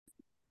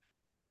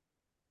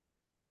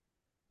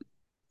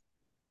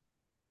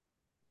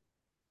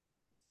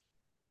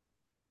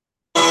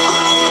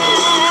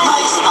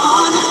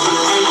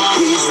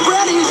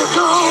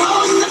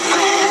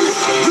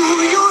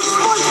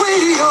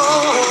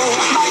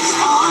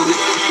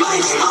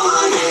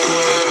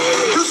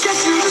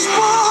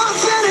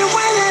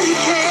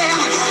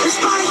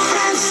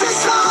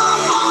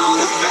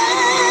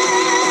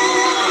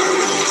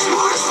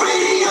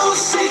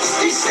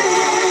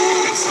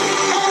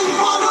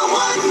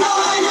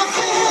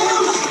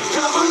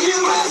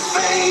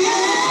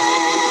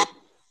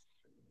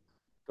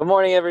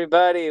morning,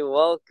 everybody.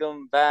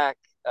 Welcome back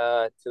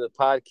to the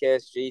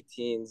podcast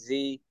JT and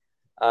Z.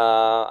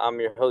 I'm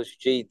your host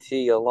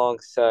JT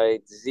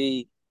alongside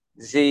Z.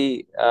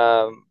 Z,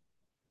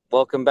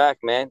 welcome back,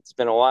 man. It's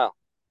been a while.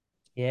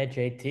 Yeah,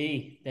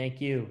 JT, thank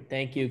you.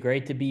 Thank you.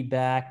 Great to be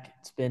back.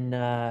 It's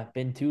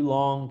been too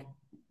long.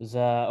 Was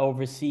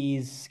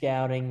overseas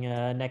scouting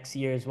next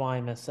year's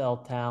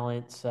YMSL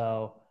talent,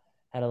 so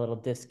had a little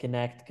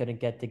disconnect, couldn't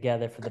get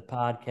together for the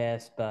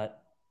podcast, but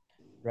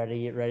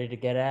ready to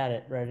get at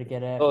it, ready to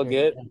get All after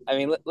it. good. I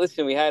mean,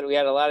 listen, we had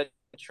a lot of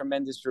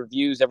tremendous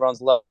reviews. Everyone's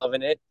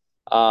loving it.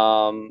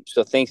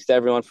 So thanks to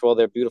everyone for all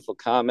their beautiful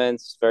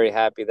comments. Very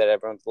happy that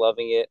everyone's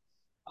loving it.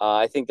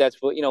 I think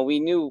that's what we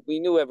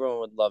knew everyone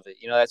would love it.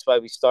 That's why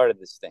we started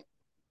this thing.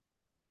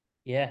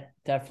 Yeah,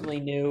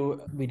 definitely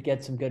knew we'd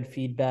get some good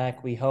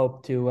feedback. We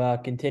hope to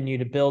continue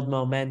to build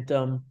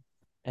momentum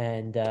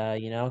and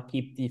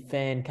keep the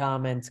fan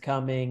comments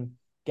coming,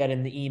 get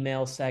in the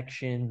email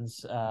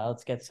sections.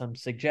 Let's get some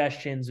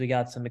suggestions. We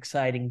got some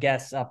exciting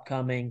guests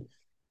upcoming.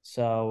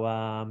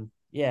 So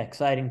yeah,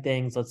 exciting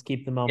things. Let's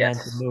keep the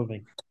momentum Yes.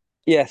 moving.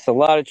 Yes, a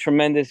lot of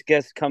tremendous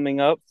guests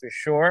coming up for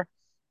sure.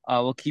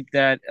 We'll keep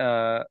that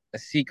a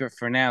secret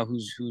for now.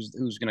 Who's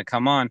going to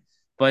come on?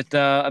 But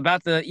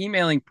about the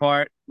emailing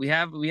part, we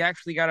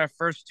actually got our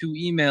first two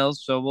emails.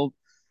 So we'll,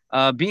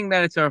 being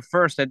that it's our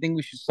first, I think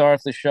we should start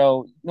off the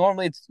show.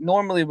 Normally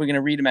we're going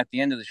to read them at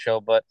the end of the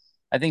show, but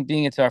I think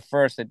being it's our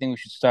first, I think we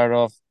should start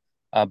off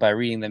by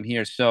reading them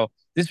here. So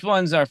this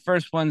one's our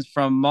first one's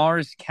from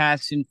Mars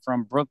Casson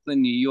from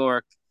Brooklyn, New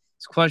York.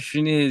 His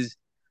question is,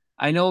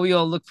 I know we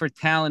all look for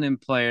talent in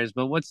players,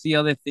 but what are the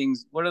other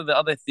things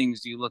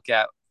you look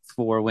at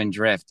for when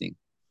drafting?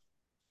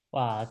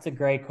 Wow, that's a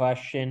great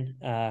question.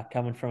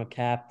 Coming from a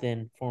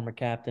captain, former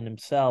captain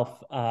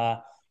himself.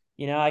 I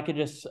could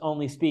just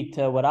only speak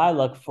to what I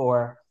look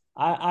for.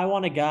 I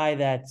want a guy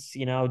that's,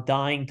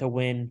 dying to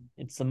win.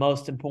 It's the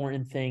most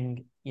important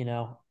thing,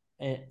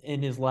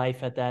 in his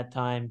life at that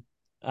time.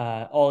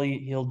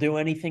 He'll do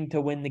anything to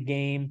win the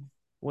game,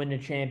 win the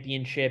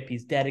championship.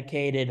 He's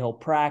dedicated. He'll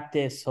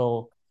practice.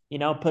 He'll,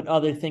 put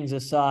other things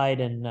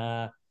aside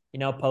and,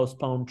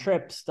 postpone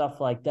trips,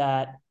 stuff like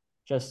that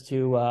just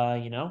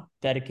to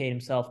dedicate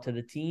himself to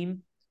the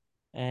team,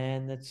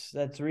 and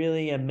that's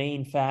really a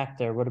main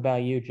factor. What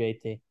about you,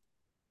 JT?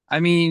 I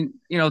mean,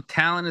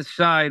 talent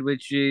aside,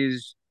 which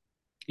is,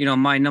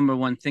 my number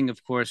one thing,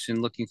 of course,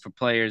 in looking for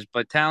players,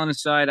 but talent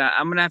aside,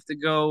 I'm gonna have to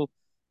go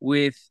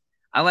with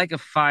I like a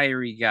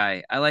fiery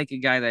guy. I like a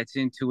guy that's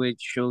into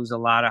it, shows a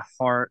lot of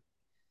heart,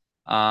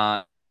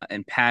 uh,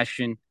 and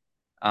passion.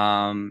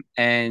 And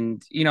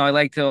I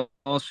like to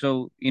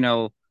also,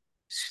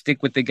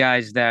 stick with the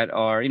guys that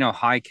are,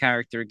 high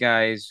character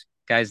guys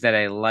that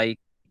I like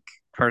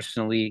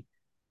personally.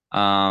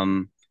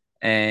 Um,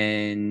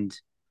 and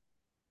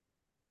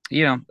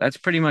that's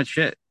pretty much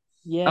it.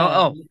 Oh, Yeah,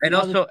 oh, and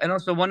another.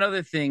 also one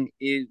other thing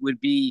it would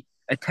be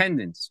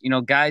attendance.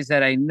 Guys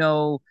that I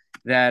know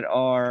that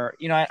are,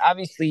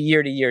 obviously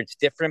year to year it's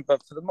different,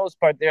 but for the most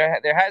part,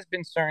 there has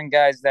been certain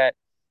guys that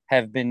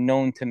have been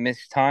known to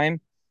miss time.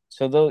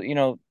 So though,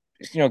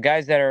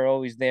 guys that are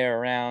always there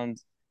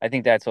around, I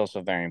think that's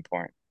also very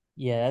important.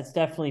 Yeah, that's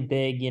definitely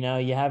big.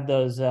 You have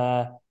those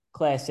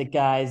classic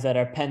guys that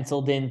are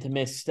penciled in to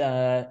miss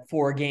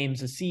 4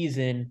 games a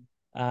season.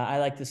 I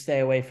like to stay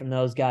away from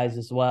those guys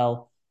as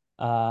well.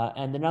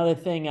 And another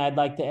thing I'd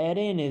like to add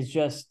in is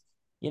just,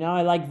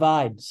 I like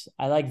vibes.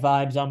 I like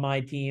vibes on my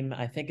team.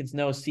 I think it's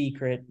no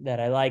secret that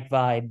I like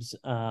vibes.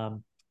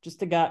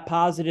 Just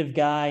positive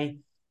guy,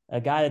 a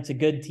guy that's a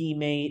good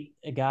teammate,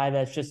 a guy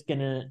that's just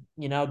gonna,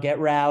 get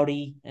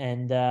rowdy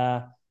and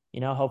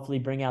hopefully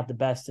bring out the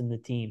best in the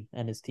team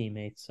and his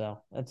teammates.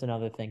 So that's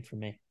another thing for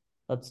me.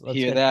 Let's Hear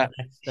get to that?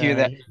 the next. Hear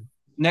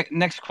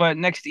that?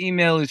 Next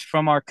email is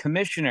from our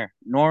commissioner,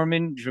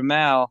 Norman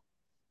Jamal,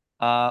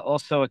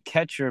 also a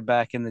catcher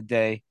back in the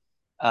day.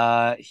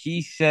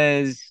 He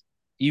says,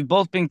 "You've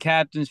both been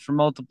captains for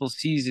multiple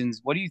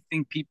seasons. What do you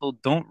think people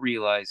don't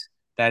realize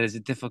that is a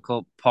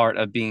difficult part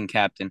of being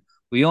captain?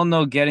 We all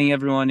know getting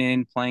everyone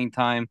in, playing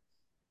time.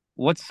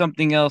 What's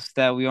something else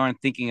that we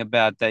aren't thinking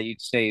about that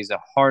you'd say is a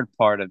hard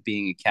part of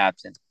being a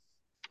captain?"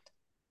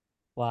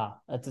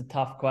 Wow, that's a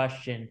tough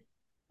question.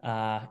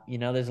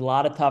 There's a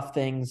lot of tough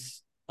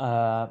things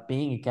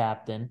being a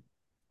captain.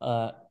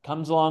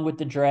 Comes along with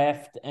the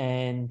draft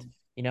and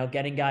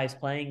getting guys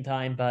playing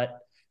time, but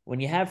when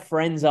you have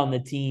friends on the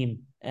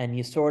team and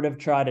you sort of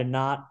try to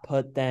not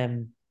put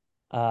them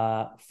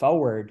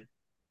forward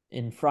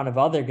in front of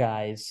other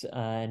guys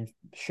and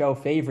show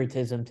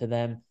favoritism to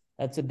them,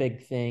 that's a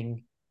big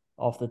thing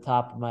off the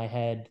top of my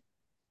head.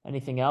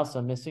 Anything else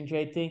I'm missing,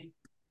 JT?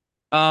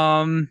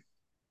 Um,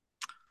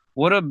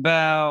 what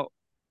about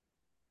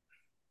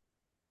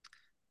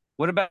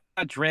what about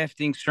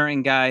drafting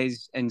certain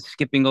guys and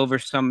skipping over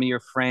some of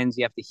your friends?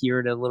 You have to hear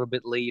it a little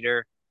bit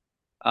later.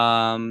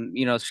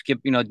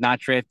 Not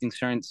drafting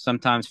certain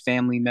sometimes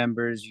family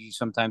members.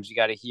 Sometimes you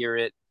got to hear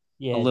it a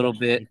Yeah, little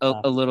bit, definitely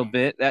a tough. little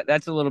bit.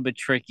 That's a little bit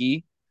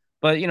tricky,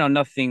 but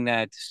nothing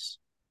that's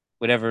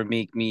would ever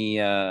make me,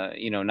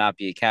 not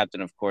be a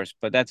captain, of course.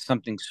 But that's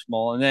something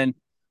small. And then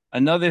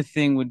another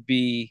thing would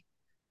be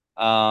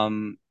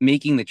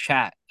making the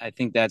chat. I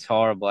think that's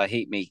horrible. I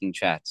hate making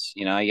chats.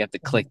 You have to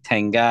click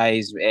 10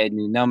 guys, add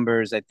new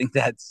numbers. I think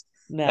No, that's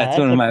that's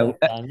one of a my quick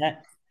one.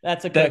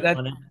 That's a that quick that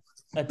one.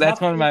 A that's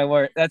tough one of thing, my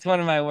worst that's one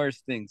of my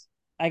worst things.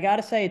 I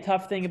gotta say, a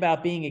tough thing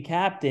about being a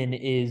captain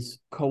is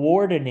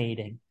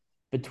coordinating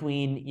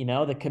between,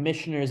 the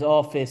commissioner's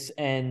office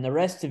and the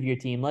rest of your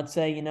team. Let's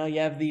say, you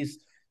have these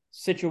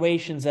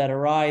situations that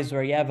arise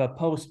where you have a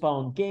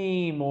postponed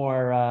game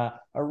or a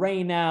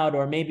rain out,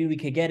 or maybe we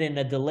could get in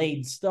a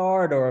delayed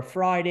start or a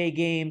Friday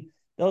game.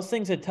 Those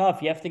things are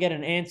tough. You have to get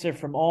an answer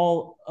from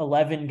all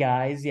 11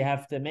 guys. You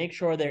have to make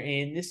sure they're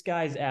in. This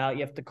guy's out.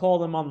 You have to call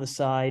them on the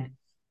side.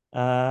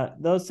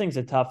 Those things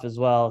are tough as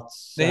well.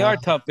 They are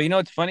tough, but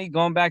it's funny.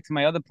 Going back to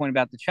my other point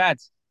about the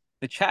chats,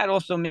 the chat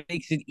also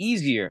makes it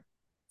easier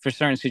for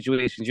certain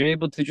situations. You're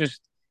able to just,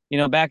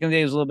 back in the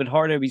day it was a little bit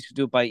harder. We used to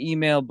do it by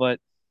email,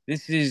 but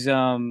this is,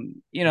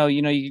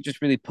 you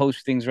just really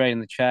post things right in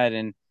the chat,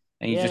 and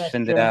you Yeah, just that's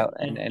send it true. out,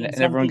 and everyone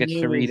Something gets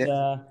to new read is it.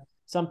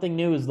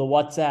 the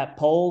WhatsApp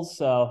polls,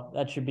 so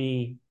that should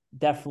be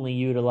definitely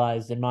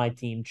utilized in my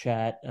team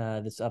chat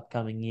this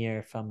upcoming year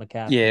if I'm a Yeah,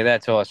 captain.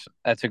 that's awesome.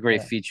 That's a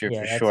great Yeah, feature yeah,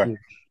 for that's sure. huge.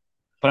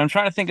 But I'm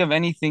trying to think of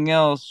anything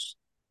else.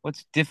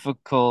 What's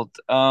difficult?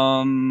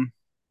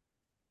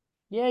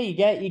 Yeah, you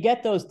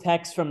get those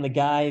texts from the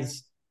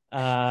guys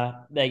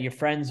that you're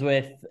friends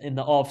with in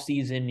the off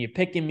season. You're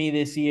picking me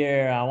this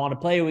year. I want to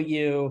play with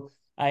you.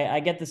 I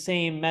get the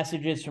same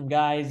messages from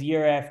guys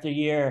year after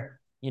year.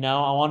 I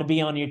want to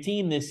be on your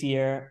team this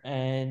year,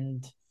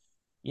 and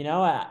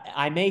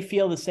I may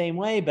feel the same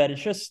way, but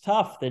it's just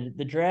tough.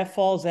 The draft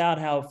falls out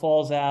how it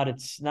falls out.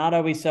 It's not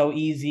always so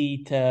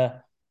easy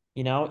to,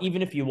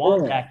 even if you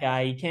want Yeah. that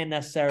guy, you can't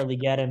necessarily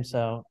get him.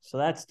 So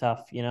that's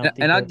tough, to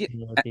And I'll hear get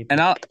from other and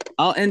people.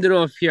 I'll end it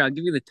off here. I'll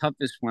give you the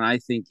toughest one. I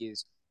think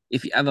is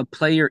if you have a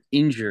player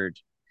injured,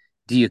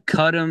 do you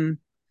cut him?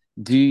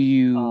 Do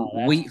you Oh,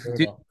 that's wait?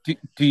 brutal.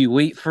 Do you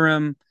wait for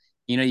him?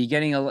 You're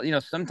getting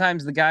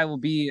sometimes the guy will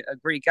be a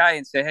great guy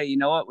and say, hey, you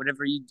know what?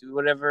 Whatever you do,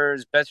 whatever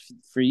is best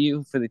for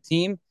you, for the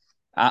team,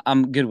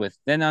 I'm good with.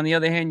 Then on the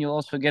other hand, you'll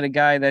also get a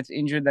guy that's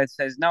injured that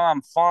says, no,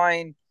 I'm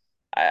fine.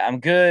 I'm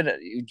good.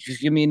 You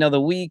just give me another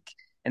week.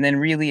 And then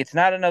really it's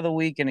not another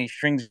week and he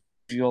strings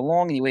you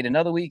along and you wait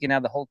another week and now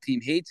the whole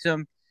team hates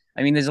him.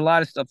 I mean, there's a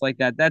lot of stuff like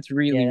that. That's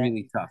really, Yeah,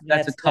 really tough.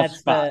 That's a that's tough that's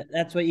spot. the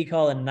that's what you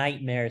call a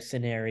nightmare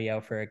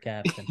scenario for a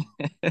captain.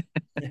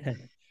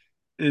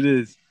 It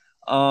is.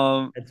 That's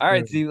All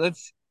right, brutal. see,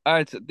 let's. All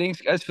right, so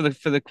thanks guys for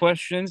the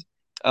questions.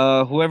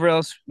 Whoever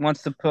else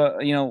wants to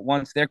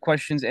wants their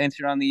questions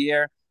answered on the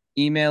air,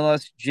 email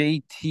us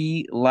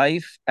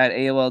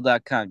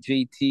jtlife@aol.com.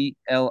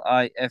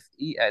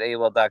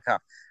 JTLIFE@aol.com.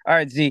 All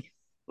right, Z,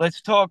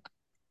 let's talk.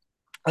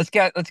 Let's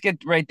get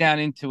right down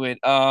into it.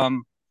 We're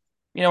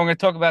going to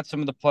talk about some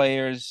of the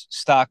players,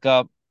 stock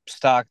up,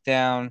 stock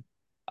down.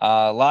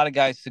 A lot of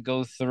guys to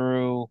go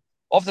through.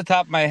 Off the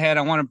top of my head,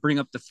 I want to bring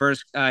up the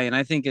first guy, and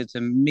I think it's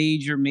a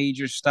major,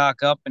 major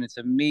stock up, and it's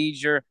a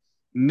major,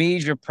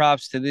 major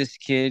props to this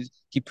kid.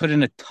 He put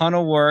in a ton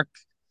of work.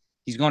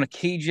 He's going to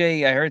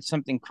KJ. I heard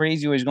something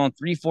crazy where he's going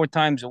 3, 4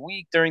 times a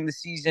week during the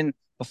season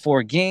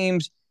before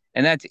games,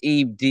 and that's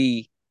Abe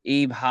D.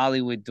 Abe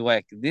Hollywood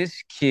Dweck.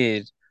 This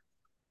kid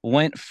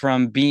went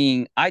from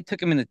being I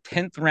took him in the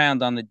 10th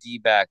round on the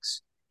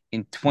D-backs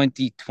in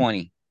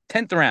 2020.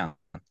 10th round.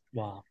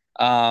 Wow.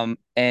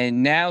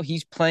 And now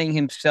he's playing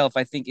himself,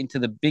 I think, into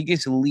the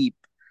biggest leap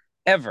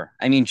ever.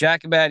 I mean,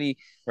 Jacobati,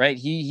 right?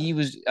 He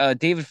was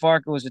David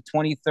Farker was a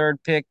 23rd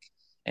pick,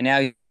 and now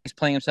he's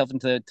playing himself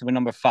into a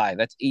number 5.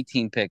 That's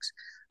 18 picks.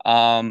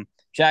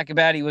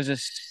 Jacobati was a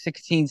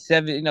 16,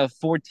 7,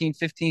 14,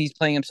 15. He's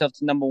playing himself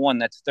to number 1.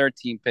 That's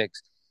 13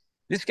 picks.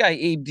 This guy,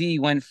 Abe D,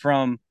 went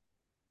from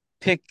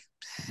pick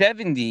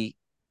 70.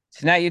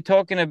 So now you're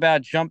talking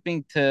about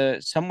jumping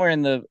to somewhere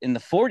in the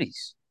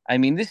 40s. I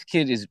mean, this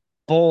kid is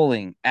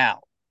bowling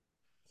out.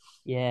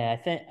 Yeah,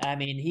 I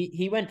mean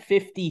he went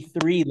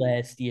 53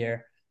 last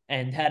year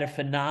and had a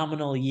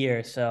phenomenal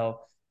year. So,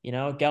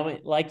 going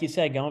like you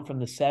said, going from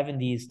the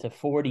 70s to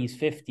 40s,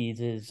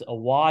 50s is a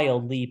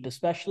wild leap,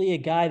 especially a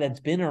guy that's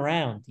been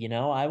around.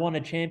 I won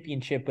a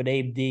championship with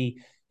Abe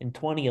D in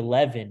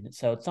 2011.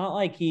 So it's not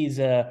like he's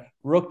a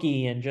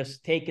rookie and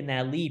just taking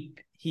that leap.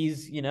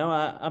 He's,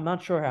 I'm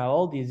not sure how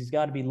old he is. He's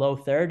got to be low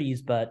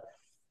 30s, but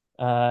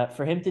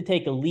for him to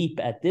take a leap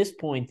at this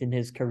point in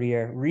his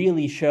career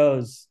really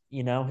shows,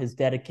 his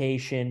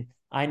dedication.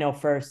 I know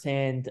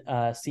firsthand,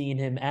 seeing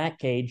him at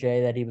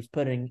KJ, that he was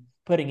putting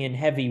in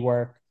heavy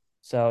work.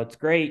 So it's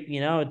great.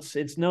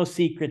 It's no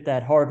secret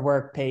that hard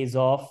work pays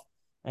off,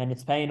 and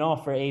it's paying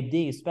off for Abe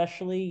D.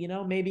 Especially,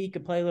 maybe he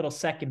could play a little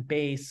second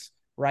base,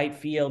 right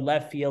field,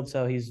 left field.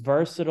 So he's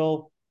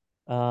versatile.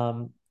 He's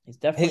His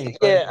definitely a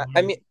great yeah,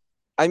 I player.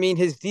 mean,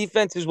 his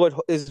defense is what's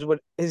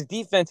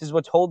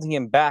holding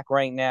him back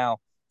right now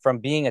from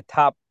being a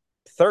top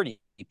 30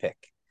 pick.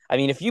 I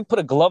mean, if you put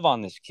a glove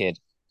on this kid,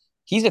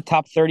 he's a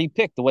top 30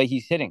 pick the way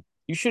he's hitting.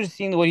 You should have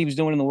seen what he was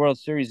doing in the World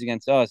Series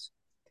against us.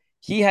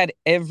 He had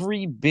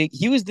every big.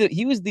 He was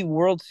the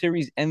World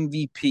Series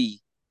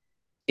MVP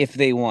if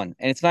they won,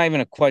 and it's not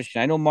even a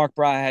question. I know Mark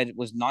Bra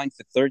was 9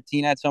 for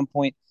 13 at some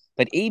point,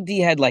 but AD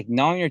had like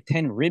 9 or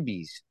 10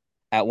 ribbies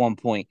at one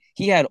point.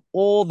 He had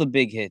all the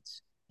big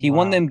hits. He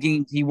won Wow. them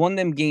game. He won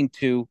them game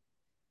two,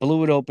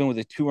 blew it open with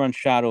a 2-run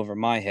shot over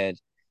my head.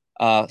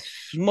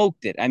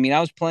 Smoked it. I mean, I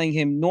was playing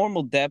him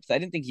normal depth. I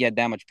didn't think he had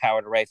that much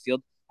power to right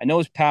field. I know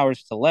his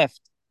power's to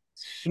left.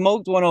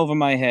 Smoked one over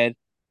my head.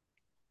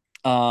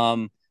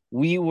 Um,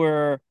 we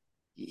were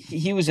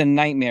he was a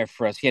nightmare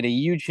for us. He had a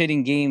huge hit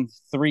in game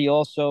three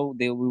also.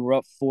 We were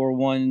up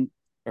 4-1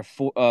 or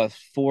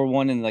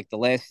 4-1 in like the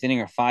last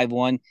inning or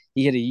 5-1.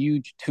 He had a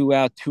huge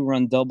 2-out,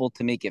 2-run double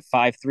to make it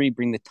 5-3,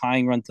 bring the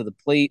tying run to the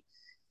plate.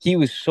 He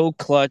was so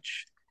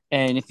clutch.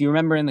 And if you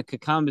remember in the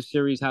Kakamba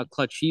series how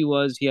clutch he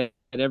had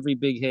every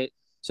big hit.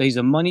 So he's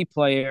a money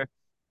player.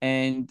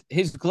 And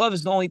his glove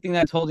is the only thing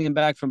that's holding him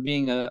back from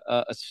being a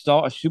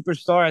star, a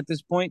superstar at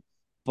this point,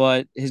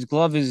 but his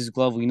glove is his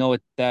glove. We know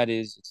what that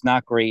is. It's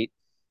not great.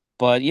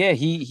 But yeah,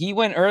 he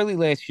went early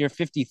last year,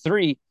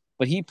 53,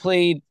 but he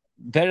played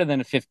better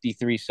than a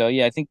 53. So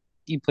yeah, I think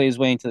he played his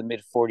way into the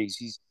mid 40s.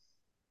 He's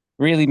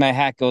really, my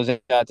hat goes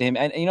out to him.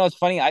 And you know, it's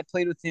funny. I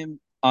played with him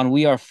on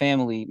We Are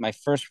Family, my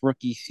first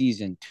rookie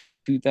season,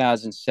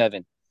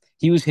 2007.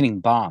 He was hitting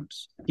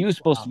bombs. He was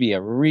supposed to Wow. be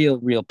a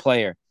real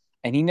player,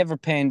 and he never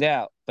panned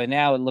out. But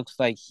now it looks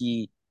like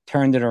he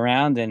turned it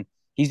around, and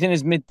he's in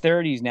his mid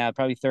 30s now,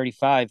 probably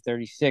 35,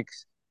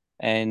 36.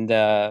 And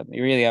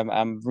really,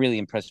 I'm really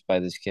impressed by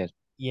this kid.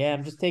 Yeah,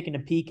 I'm just taking a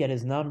peek at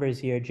his numbers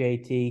here,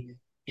 JT.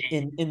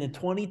 In the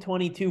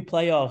 2022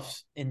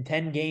 playoffs, in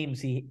 10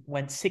 games, he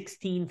went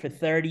 16 for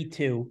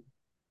 32,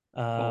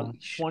 Holy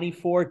shit!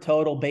 24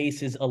 total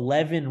bases,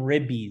 11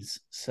 ribbies.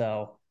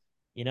 So,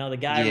 the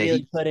guy Yeah,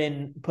 really put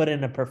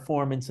in a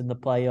performance in the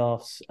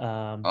playoffs.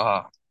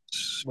 uh,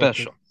 Which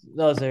is, special.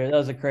 those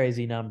are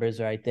crazy numbers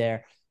right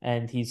there.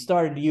 And he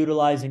started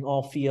utilizing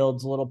all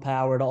fields, a little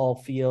power to all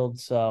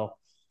fields. So,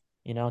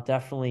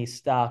 definitely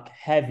stock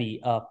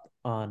heavy up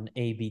on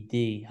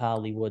ABD,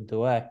 Hollywood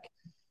Dweck.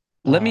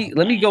 Let Uh, me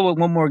let me go with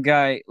one more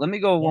guy. Let me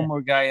go with one yeah,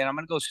 more guy, and I'm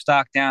gonna go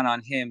stock down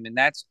on him, and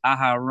that's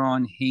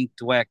Aharon Hink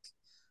Dweck.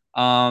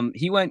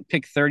 He went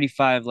pick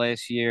 35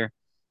 last year,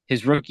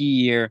 his rookie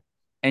year,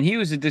 and he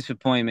was a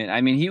disappointment. I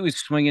mean, he was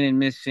swinging and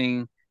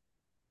missing.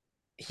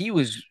 He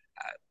was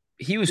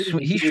he was a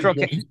huge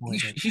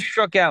disappointment. he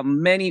struck out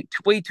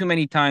way too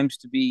many times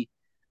to be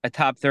a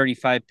top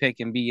 35 pick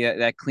and be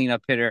that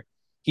cleanup hitter.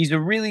 He's a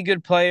really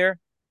good player.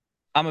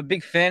 I'm a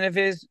big fan of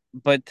his,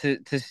 but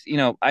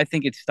I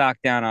think it's stock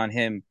down on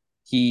him.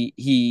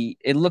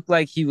 It looked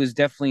like he was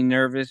definitely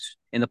nervous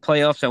in the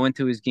playoffs. I went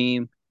to his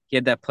game. He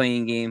had that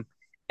playing game,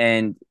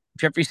 and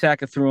Jeffrey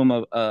Saka threw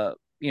him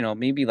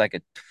maybe like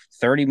a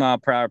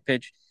 30-mile-per-hour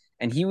pitch,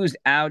 and he was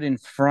out in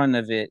front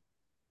of it.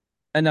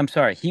 And I'm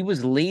sorry, he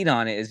was late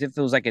on it as if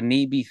it was like a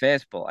Navy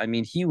fastball. I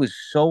mean, he was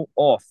so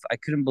off. I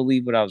couldn't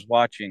believe what I was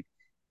watching,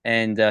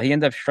 and he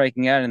ended up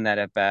striking out in that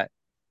at bat.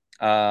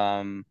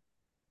 Um,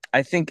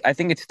 I think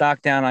it's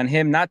stock down on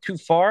him, not too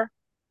far,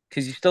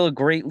 because he's still a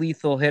great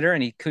lethal hitter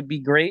and he could be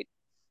great.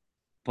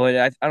 But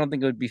I don't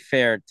think it would be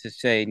fair to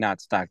say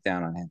not stock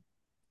down on him.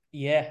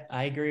 Yeah,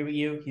 I agree with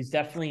you. He's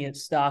definitely a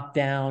stock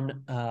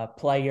down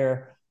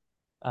player.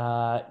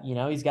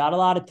 He's got a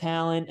lot of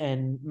talent,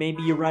 and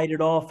maybe you write it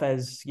off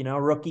as,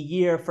 rookie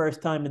year,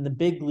 first time in the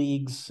big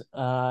leagues,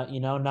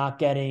 not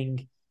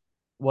getting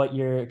what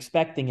you're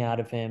expecting out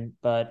of him,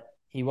 but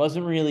he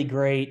wasn't really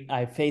great.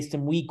 I faced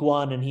him week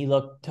one and he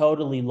looked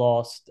totally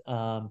lost.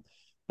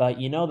 But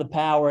the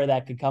power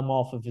that could come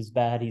off of his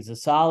bat. He's a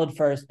solid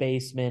first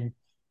baseman.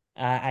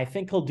 I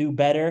think he'll do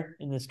better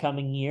in this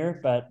coming year,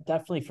 but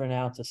definitely for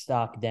now, it's a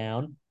stock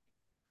down.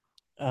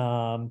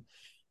 Um,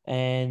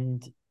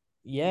 and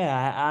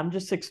yeah, I'm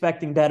just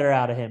expecting better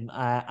out of him.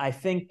 I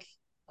think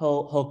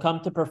he'll come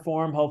to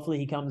perform. Hopefully,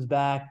 he comes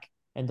back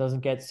and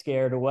doesn't get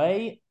scared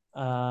away.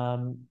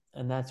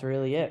 And that's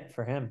really it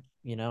for him.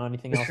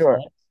 Anything For else to sure.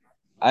 add?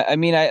 I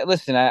mean, I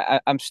listen.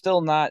 I'm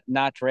still not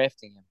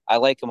drafting him. I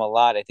like him a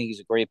lot. I think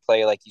he's a great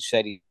player, like you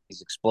said.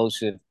 He's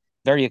explosive,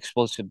 very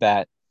explosive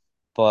bat.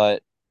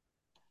 But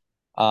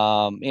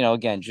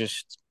again,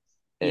 just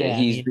Yeah,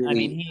 I he's mean, I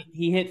mean, really.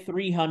 he hit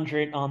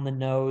 300 on the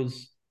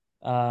nose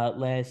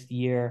last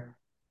year.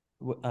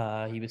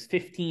 He was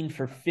 15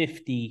 for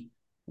 50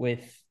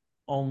 with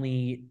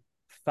only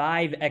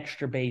 5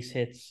 extra base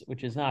hits,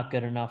 which is not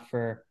good enough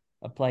for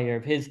a player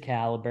of his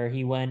caliber.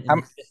 He went in How,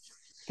 the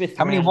fifth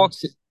how many round.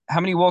 walks? How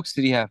many walks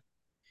did he have?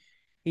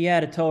 He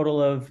had a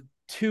total of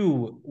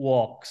 2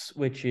 walks,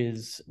 which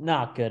is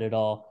not good at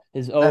all.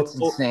 That's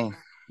insane.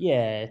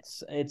 Yeah,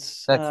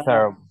 it's That's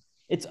terrible.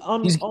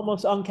 He's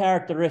almost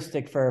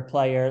uncharacteristic for a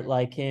player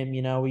like him.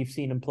 We've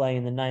seen him play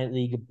in the night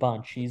league a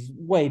bunch. He's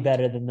way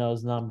better than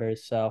those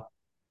numbers. So,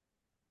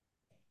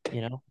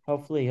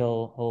 hopefully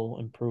he'll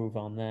improve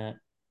on that.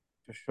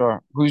 for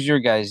sure. Who's your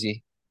guy,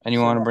 Z?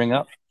 Anyone So want to bring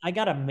up? I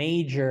got a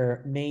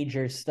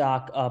major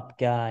stock up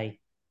guy.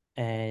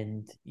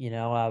 And,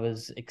 I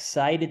was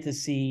excited to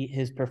see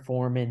his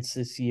performance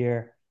this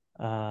year.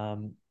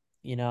 Um,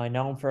 I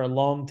know him for a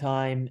long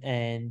time,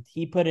 and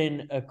he put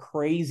in a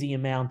crazy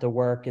amount of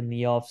work in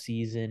the off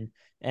season,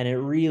 and it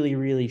really,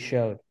 really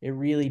showed. It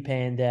really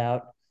panned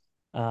out.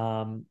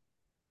 Um,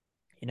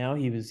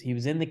 he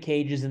was in the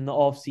cages in the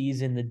off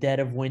season, the dead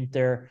of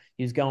winter.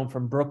 He was going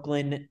from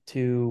Brooklyn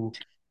to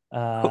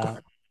uh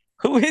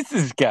Who is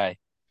this guy?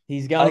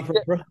 he's going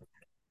I from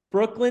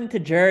Brooklyn to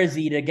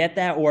Jersey to get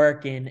that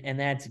work in, and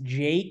that's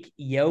Jake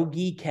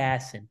Yogi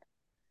Kassin.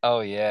 Oh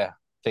yeah,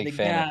 big The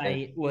fan of his.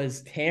 guy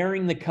was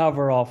tearing the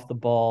cover off the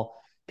ball.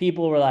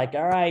 People were like,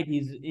 "All right,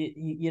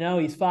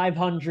 he's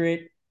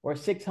 500 or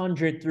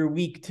 600 through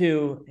week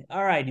 2.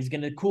 All right, he's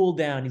going to cool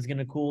down. He's going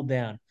to cool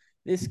down."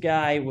 This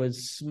guy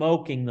was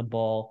smoking the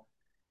ball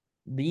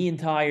the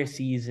entire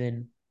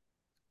season.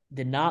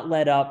 Did not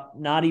let up,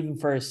 not even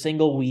for a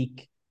single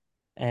week.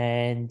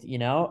 And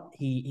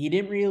he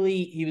didn't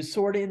really. He was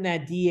sort of in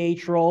that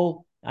DH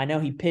role. I know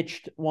he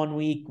pitched one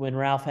week when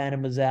Ralph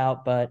Hannum was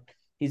out, but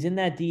he's in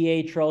that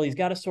DH role. He's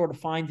got to sort of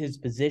find his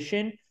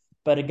position.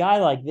 But a guy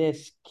like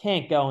this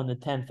can't go in the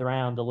 10th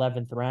round,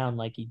 11th round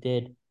like he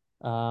did.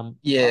 Um,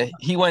 Yeah,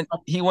 he went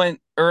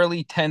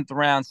early 10th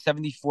round,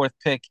 74th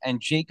pick,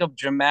 and Jacob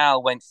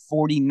Jamal went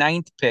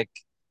 49th pick,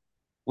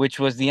 which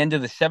was the end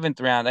of the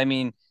 7th round. I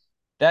mean,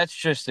 that's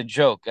just a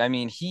joke. I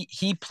mean,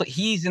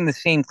 he's in the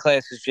same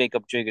class as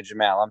Jacob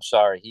Jamal. I'm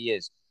sorry, he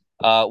is.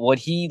 What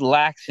he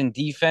lacks in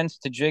defense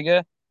to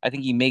Jigga, I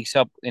think he makes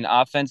up in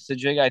offense to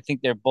Jigga. I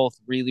think they're both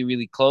really,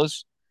 really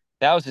close.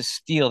 That was a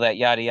steal that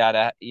yada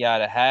yada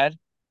yada had.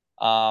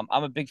 I'm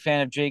a big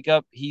fan of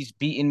Jacob. He's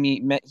beaten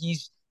me.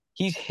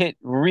 He's hit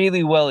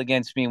really well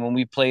against me when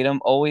we played him.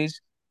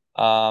 Always.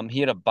 He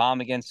hit a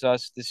bomb against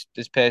us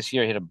this past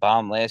year. He hit a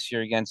bomb last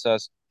year against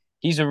us.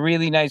 He's a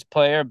really nice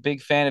player.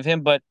 Big fan of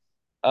him. But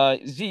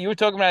Z, you were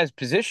talking about his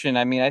position.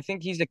 I mean, I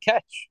think he's a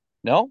catch.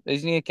 No,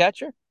 isn't he a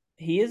catcher?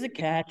 he is a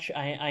catch.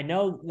 I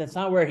know that's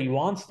not where he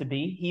wants to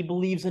be. He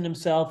believes in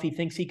himself. He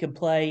thinks he can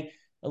play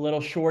a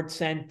little short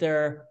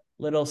center,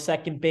 little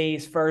second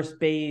base, first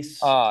base.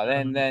 Oh,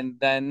 then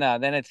no,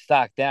 then it's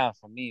stock down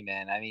for me,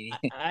 man. I mean,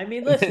 I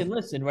mean, listen,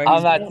 where I'm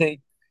he's not going.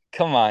 taking.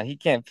 Come on, he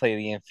can't play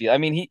the infield. I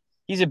mean,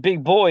 he's a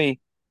big boy.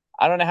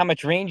 I don't know how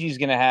much range he's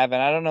gonna have,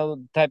 and I don't know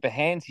the type of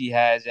hands he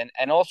has,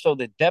 and also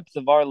the depth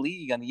of our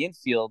league on the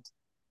infield.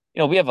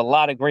 We have a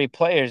lot of great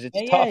players.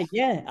 It's Yeah, yeah, tough.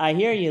 yeah. I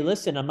hear you.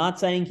 Listen, I'm not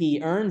saying he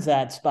earns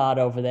that spot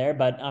over there,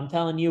 but I'm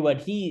telling you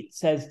what he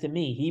says to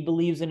me. He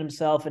believes in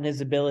himself and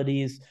his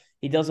abilities.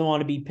 He doesn't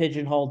want to be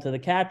pigeonholed to the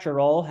catcher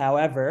role.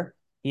 However,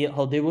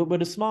 he'll do it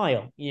with a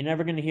smile. You're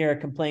never going to hear a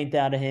complaint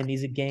out of him.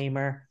 He's a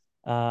gamer.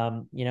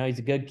 He's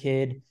a good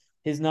kid.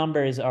 His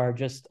numbers are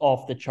just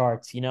off the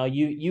charts.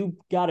 You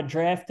got to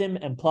draft him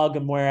and plug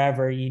him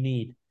wherever you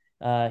need.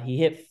 He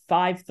hit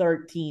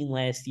 513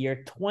 last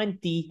year,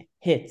 20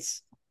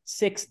 hits,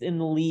 sixth in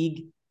the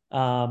league,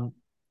 um,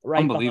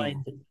 right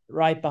Unbelievable. behind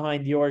right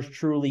behind yours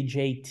truly,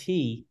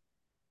 JT.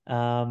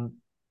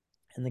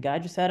 And the guy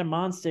just had a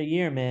monster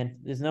year, man.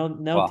 There's no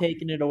Well,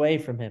 taking it away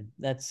from him.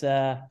 It's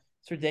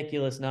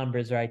ridiculous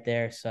numbers right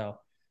there. So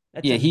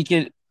that's yeah, a he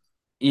could.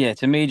 Yeah,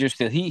 it's a major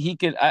steal. He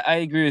could. I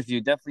agree with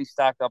you. Definitely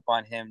stock up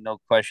on him. No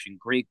question.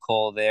 Great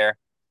call there.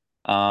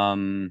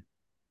 Um,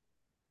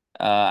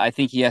 I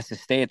think he has to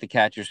stay at the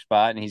catcher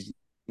spot, and he's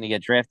going to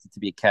get drafted to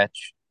be a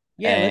catch.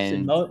 yeah.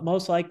 Listen, And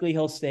most likely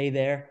he'll stay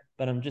there,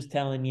 but I'm just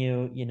telling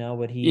you,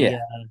 what he yeah,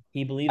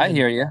 he believes I in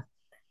hear you. himself.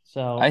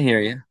 I So hear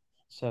you.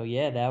 So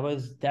yeah, that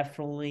was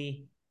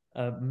definitely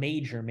a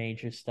major,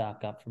 major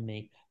stock up for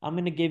me. I'm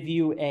gonna give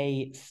you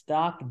a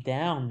stock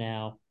down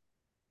now.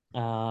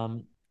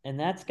 And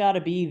that's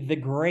gotta be the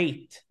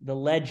great, the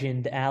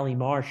legend, Ali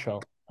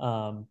Marshall.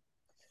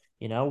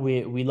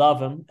 We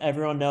love him.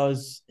 Everyone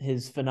knows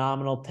his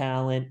phenomenal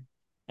talent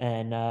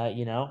and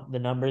the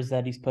numbers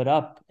that he's put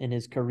up in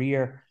his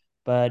career.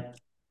 But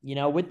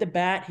with the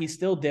bat, he's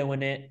still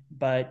doing it.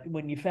 But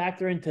when you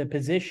factor into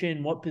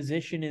position, what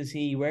position is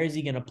he? Where is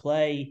he going to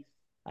play?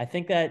 I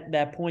think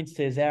that points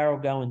to his arrow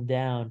going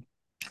down.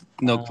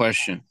 No Uh,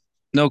 question.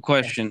 No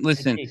yeah, question.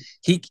 Listen, indeed.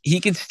 he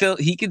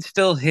could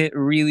still hit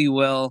really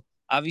well.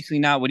 Obviously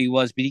not what he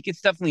was, but he could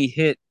definitely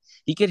hit.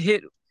 He could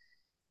hit.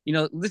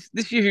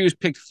 This year he was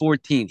picked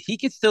 14th. He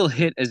could still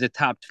hit as a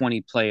top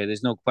 20 player.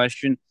 There's no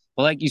question.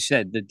 But like you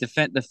said,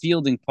 the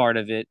fielding part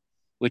of it,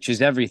 which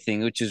is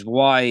everything, which is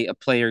why a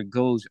player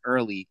goes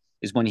early,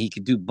 is when he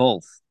could do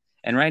both.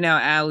 And right now,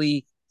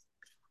 Ali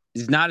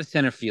is not a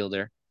center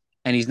fielder,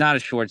 and he's not a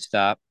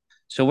shortstop.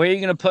 So where are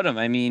you going to put him?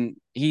 I mean,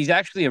 he's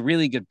actually a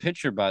really good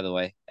pitcher, by the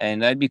way,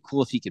 and that'd be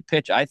cool if he could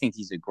pitch. I think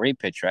he's a great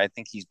pitcher. I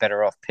think he's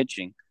better off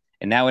pitching,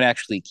 and that would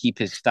actually keep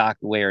his stock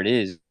where it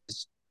is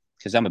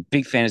because I'm a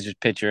big fan of his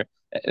pitcher.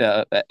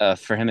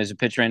 For him as a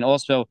pitcher, and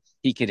also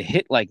he could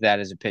hit like that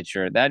as a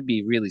pitcher. That'd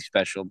be really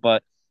special.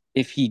 But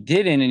if he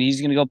didn't, and he's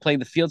going to go play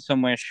the field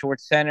somewhere,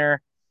 short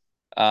center,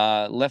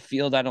 left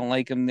field, I don't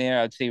like him there.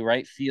 I'd say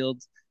right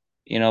field,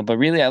 but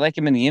really I like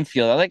him in the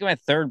infield. I like him at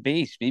third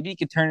base. Maybe he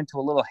could turn into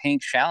a little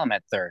Hank Shalom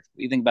at third. What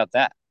do you think about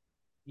that?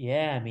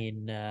 Yeah, I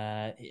mean,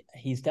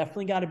 he's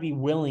definitely got to be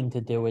willing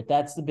to do it.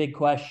 That's the big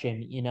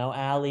question.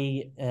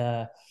 Ali,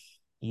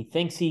 he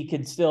thinks he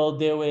could still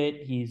do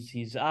it.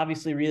 He's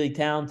obviously really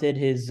talented.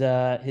 His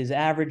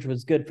average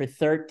was good for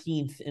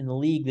 13th in the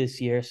league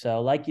this year.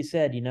 So, like you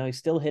said, he's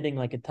still hitting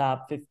like a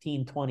top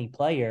 15, 20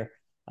 player.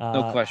 No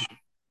Uh, question.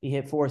 he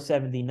hit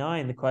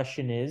 479. The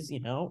question is,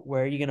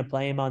 where are you going to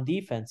play him on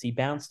defense? He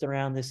bounced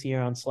around this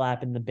year on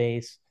slapping the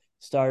base,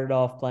 started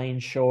off playing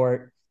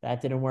short. That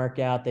didn't work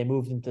out. They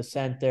moved him to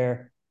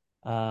center.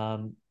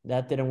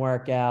 That didn't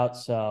work out.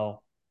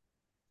 So,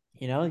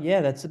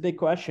 yeah, that's a big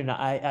question.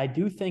 I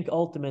do think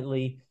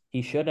ultimately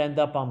he should end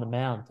up on the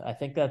mound. I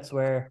think that's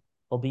where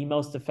he'll be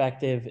most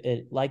effective.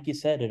 Like you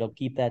said, it'll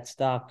keep that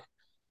stock,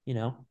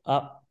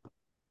 up.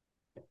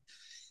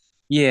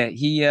 Yeah,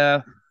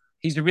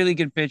 he's a really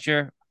good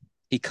pitcher.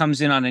 He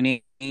comes in on an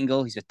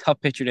angle. He's a tough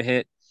pitcher to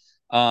hit.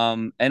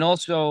 And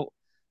also,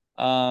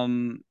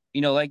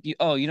 like you.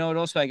 Oh, you know what?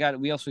 Also,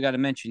 we also got to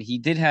mention he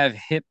did have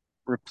hip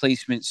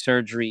replacement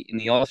surgery in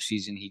the off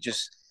season. He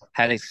just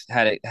had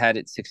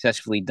it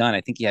successfully done.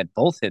 I think he had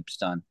both hips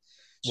done.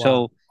 Wow,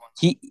 So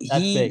he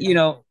that's he big. you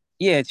know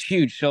yeah, it's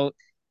huge. So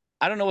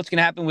I don't know what's going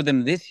to happen with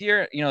him this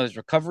year. His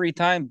recovery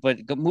time, but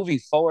moving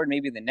forward,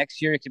 maybe the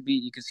next year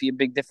you could see a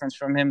big difference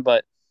from him.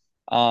 But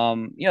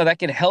that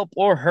could help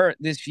or hurt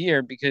this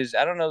year because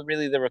I don't know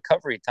really the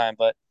recovery time,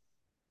 but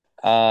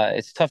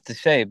it's tough to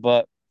say.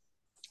 But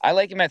I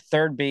like him at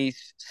third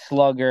base,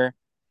 slugger,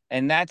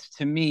 and that's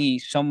to me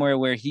somewhere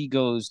where he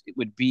goes. It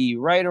would be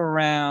right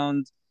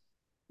around,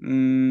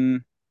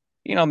 mm,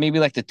 maybe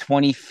like the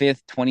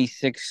 25th,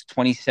 26th,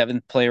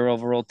 27th player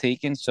overall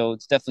taken. So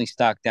it's definitely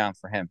stock down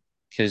for him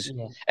because,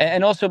 Yeah,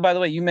 and also by the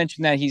way, you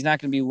mentioned that he's not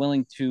going to be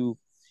willing to,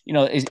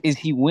 is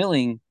he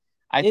willing?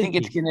 I is think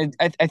it's he? gonna.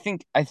 I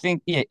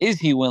think. Yeah. Is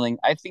he willing?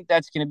 I think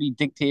that's gonna be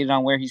dictated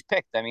on where he's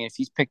picked. I mean, if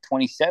he's picked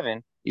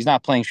 27, he's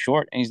not playing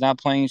short and he's not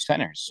playing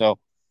center. So,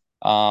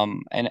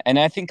 and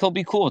I think he'll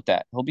be cool with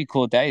that. He'll be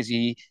cool with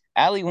that.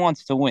 Ali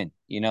wants to win.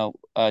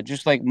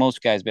 Just like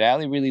most guys, but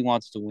Ali really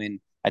wants to win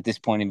at this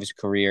point of his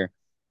career,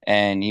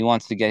 and he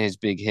wants to get his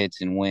big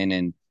hits and win.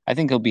 And I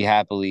think he'll be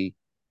I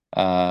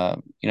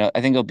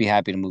think he'll be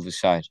happy to move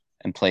aside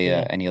and play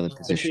Yeah. any other Which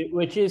position. is,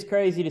 which is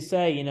crazy to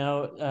say,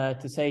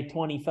 to say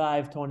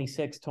 25,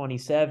 26,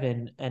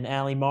 27, and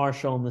Ali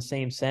Marshall in the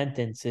same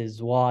sentence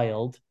is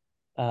wild.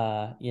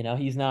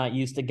 He's not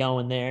used to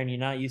going there and you're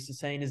not used to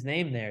saying his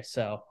name there.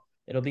 So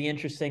it'll be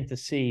interesting to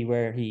see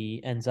where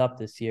he ends up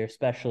this year,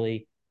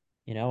 especially,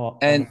 coming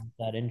And with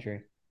that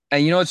injury.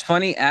 it's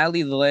funny.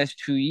 Ali the last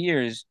 2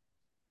 years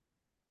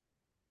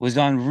was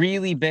on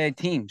really bad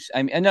teams.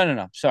 I mean, no, no,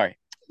 no. Sorry,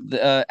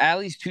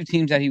 Ali's two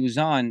teams that he was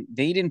on,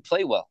 they didn't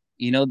play well.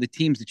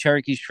 The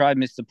Cherokees tribe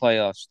missed the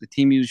playoffs. The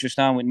team he was just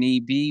on with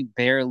NEB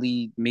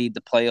barely made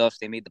the playoffs.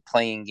 They made the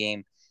playing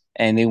game,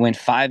 and they went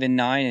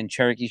 5-9. And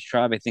Cherokees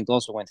tribe, I think,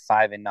 also went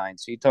 5-9.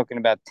 So you're talking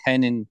about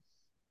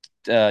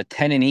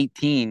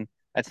 10-18.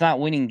 That's not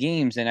winning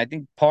games, and I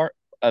think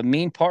a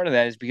main part of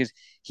that is because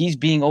he's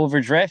being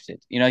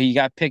overdrafted. He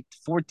got picked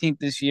 14th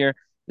this year.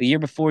 The year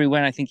before he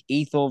went, I think,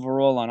 eighth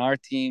overall on our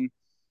team.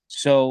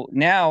 So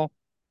now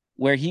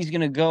where he's going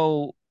to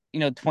go,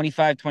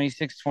 25,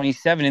 26,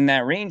 27 in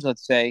that range,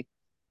 let's say,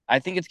 I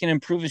think it's going to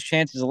improve his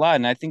chances a lot.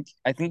 And I think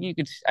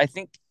it's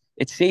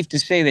safe to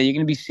say that you're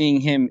going to be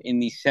seeing him in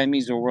the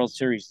semis or World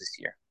Series this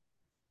year.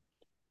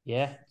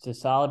 Yeah, it's a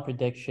solid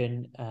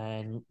prediction.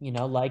 And,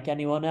 like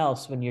anyone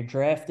else, when you're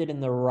drafted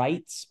in the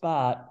right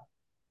spot,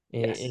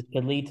 Yes. it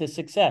could lead to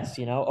success.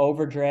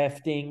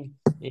 Overdrafting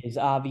is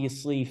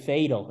obviously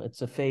fatal.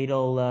 It's a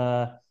fatal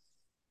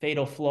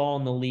flaw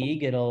in the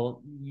league.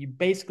 You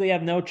basically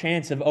have no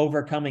chance of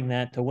overcoming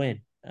that to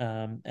win.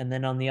 And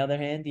then on the other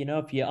hand,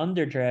 if you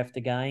underdraft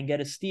a guy and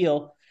get a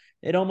steal,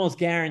 it almost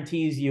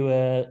guarantees you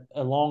a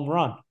long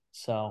run.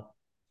 So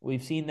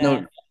we've seen that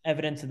No,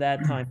 evidence of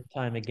that time and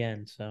time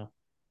again. So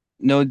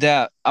no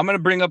doubt. I'm going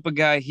to bring up a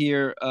guy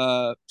here,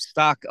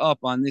 stock up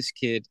on this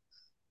kid.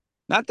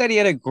 Not that he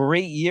had a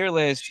great year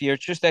last year,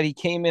 it's just that he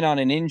came in on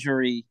an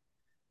injury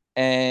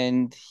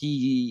and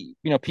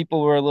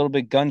people were a little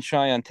bit gun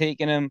shy on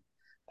taking him.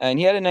 And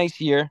he had a nice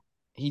year.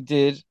 He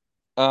did.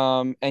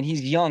 And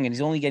he's young and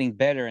he's only getting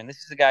better. And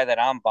this is the guy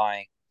that I'm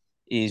buying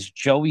is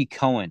Joey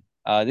Cohen.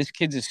 This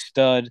kid's a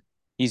stud.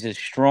 He's a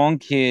strong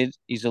kid.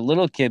 He's a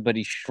little kid, but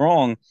he's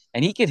strong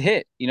and he could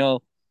hit,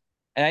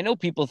 and I know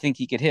people think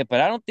he could hit,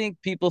 but I don't think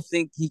people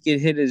think he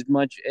could hit as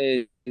much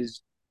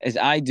as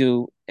I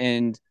do.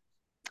 And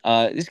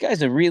this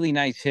guy's a really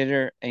nice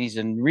hitter, and he's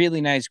a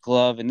really nice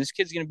glove. And this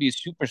kid's gonna be a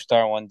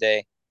superstar one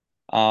day.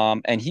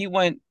 And he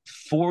went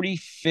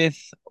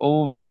 45th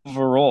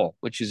overall,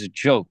 which is a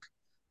joke.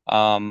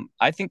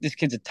 I think this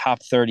kid's a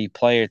top 30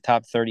 player,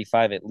 top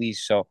 35 at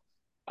least. So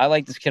I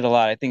like this kid a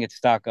lot. I think it's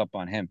stock up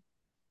on him.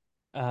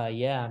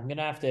 yeah, I'm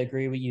gonna have to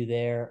agree with you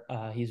there.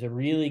 He's a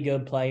really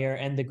good player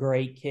and a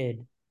great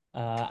kid.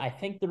 I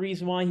think the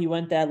reason why he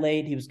went that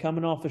late, he was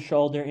coming off a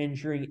shoulder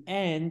injury,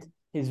 and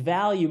his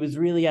value was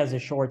really as a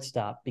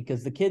shortstop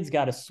because the kid's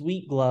got a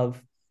sweet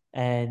glove,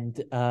 and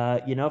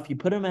if you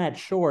put him at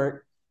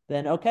short,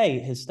 then okay,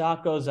 his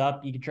stock goes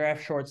up. You can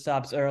draft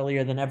shortstops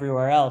earlier than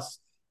everywhere else.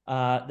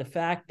 The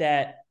fact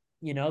that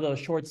those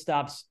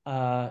shortstops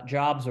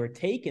jobs were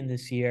taken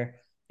this year,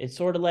 it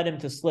sort of led him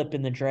to slip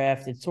in the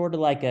draft. It's sort of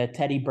like a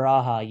Teddy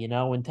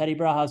Braha. When Teddy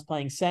Braha is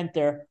playing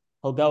center,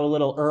 he'll go a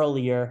little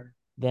earlier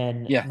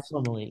than Yeah.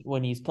 normally.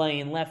 When he's playing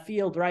in left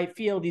field, right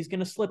field, he's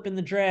going to slip in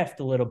the draft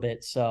a little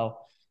bit. So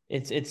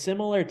it's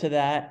similar to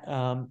that.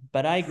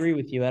 But I agree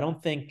with you. I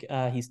don't think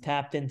he's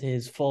tapped into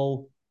his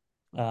full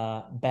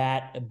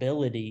bat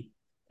ability.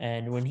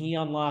 And when he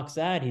unlocks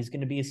that, he's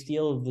going to be a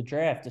steal of the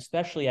draft,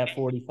 especially at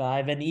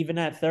 45 and even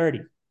at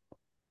 30.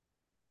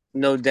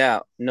 No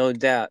doubt, no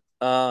doubt.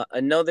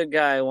 Another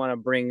guy I want to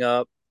bring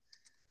up,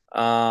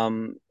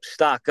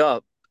 stock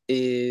up,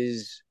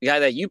 is the guy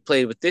that you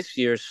played with this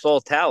year, Saul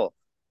Towell.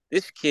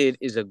 This kid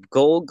is a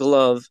Gold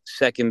Glove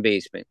second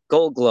baseman,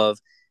 Gold Glove,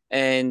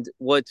 and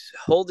what's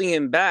holding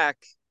him back,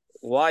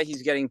 why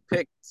he's getting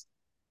picked?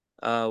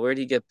 Where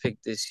did he get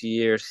picked this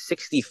year?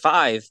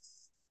 65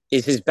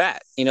 is his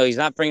bat. He's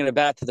not bringing a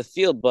bat to the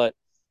field, but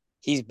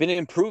he's been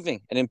improving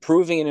and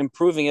improving and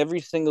improving every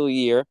single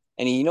year.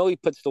 And he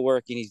puts the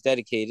work and he's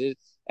dedicated.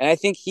 And I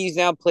think he's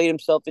now played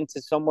himself into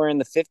somewhere in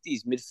the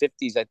 50s, mid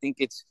 50s. I think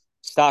it's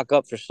stock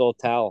up for Saul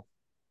Towell.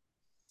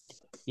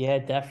 Yeah,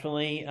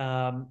 definitely.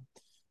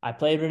 I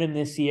played with him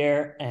this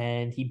year,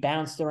 and he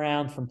bounced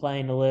around from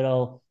playing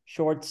a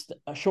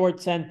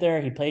short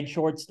center. He played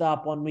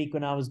shortstop one week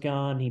when I was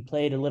gone. He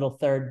played a little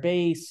third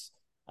base,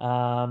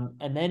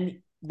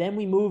 and then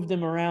we moved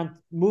him around,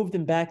 moved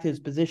him back to his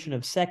position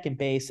of second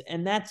base,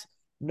 and that's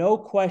no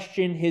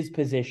question his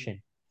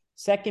position.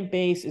 Second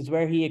base is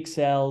where he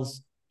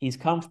excels. He's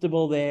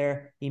comfortable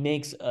there. He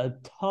makes a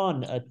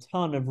ton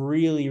of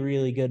really,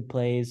 really good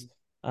plays.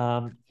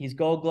 He's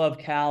Gold Glove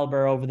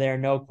caliber over there,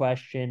 no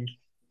question.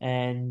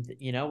 And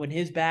when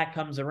his bat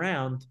comes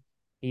around,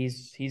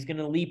 he's going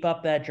to leap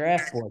up that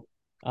draft board.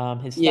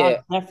 His Yeah.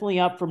 stock's definitely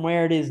up from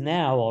where it is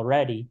now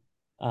already.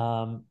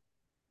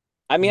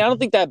 I mean, I don't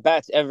think that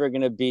bat's ever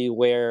going to be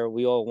where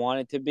we all want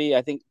it to be.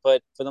 I think,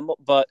 but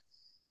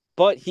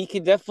he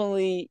could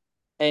definitely,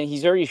 and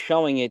he's already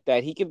showing it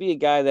that he could be a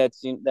guy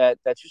that's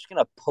just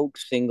gonna poke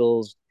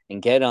singles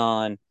and get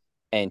on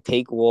and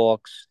take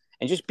walks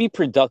and just be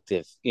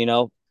productive.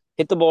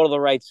 Hit the ball to the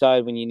right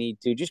side when you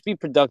need to. Just be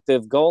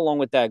productive. Go along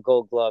with that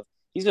Gold Glove.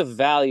 He's a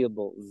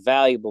valuable,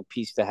 valuable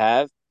piece to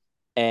have,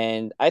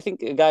 and I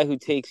think a guy who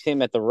takes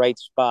him at the right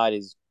spot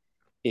is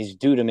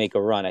due to make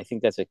a run. I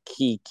think that's a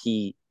key.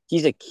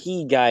 He's a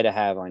key guy to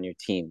have on your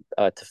team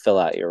to fill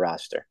out your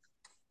roster.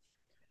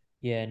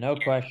 Yeah, no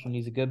question.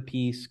 He's a good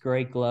piece.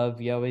 Great glove.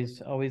 You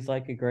always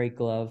like a great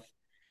glove.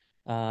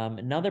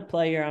 Another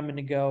player I'm going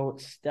to go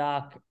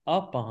stock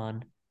up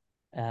on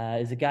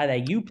is a guy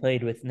that you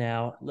played with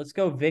now. Let's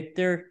go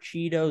Victor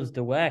Cheetos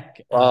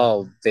Dweck.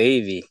 Oh,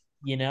 baby.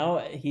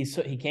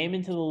 He came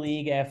into the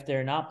league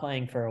after not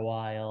playing for a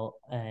while,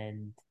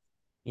 and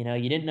you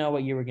didn't know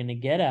what you were going to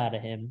get out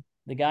of him.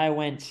 The guy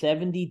went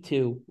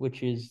 72,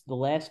 which is the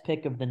last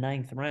pick of the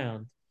ninth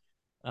round.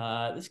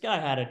 This guy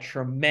had a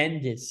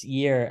tremendous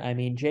year. I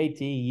mean,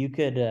 JT, you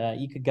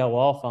could go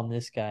off on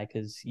this guy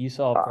because you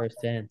saw it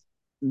firsthand.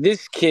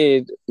 This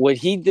kid, what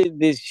he did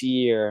this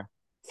year,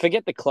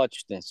 forget the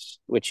clutchness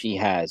which he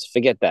has.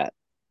 Forget that.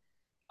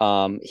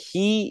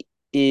 He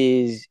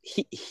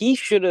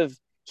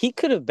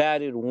could have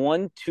batted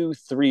 1, 2,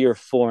 3, or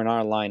 4 in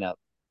our lineup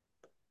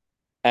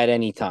at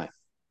any time.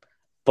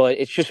 But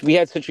it's just we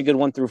had such a good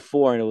 1 through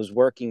 4 and it was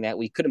working that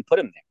we couldn't put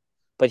him there.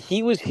 But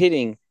he was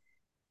hitting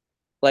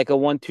like a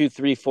 1, 2,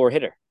 3, 4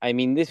 hitter. I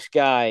mean, this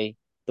guy,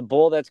 the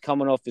ball that's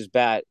coming off his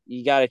bat,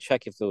 you got to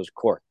check if it was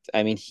corked.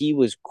 I mean, he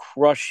was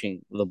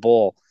crushing the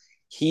ball.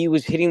 He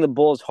was hitting the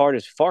ball as hard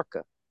as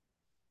Farka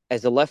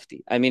as a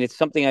lefty. I mean, it's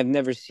something I've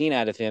never seen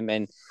out of him.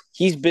 And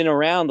he's been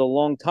around a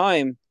long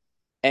time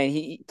and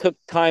he took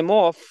time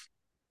off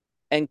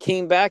and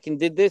came back and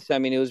did this. I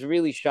mean, it was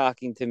really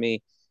shocking to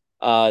me.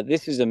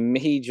 This is a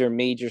major,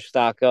 major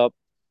stock up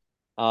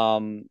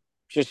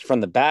just from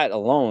the bat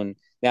alone.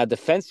 Now,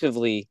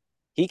 defensively,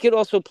 he could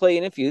also play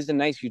an infield. He's a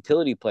nice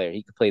utility player.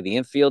 He could play the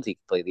infield. He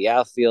could play the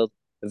outfield.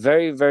 A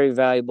very, very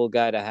valuable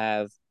guy to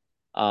have.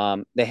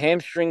 The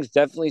hamstrings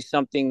definitely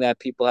something that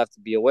people have to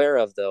be aware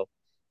of, though.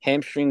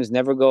 Hamstrings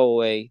never go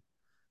away.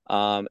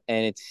 And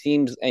it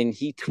seems, and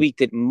he tweaked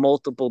it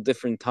multiple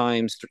different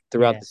times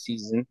throughout Yeah. the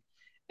season.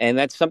 And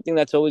that's something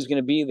that's always going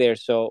to be there.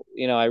 So,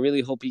 I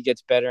really hope he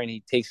gets better and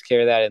he takes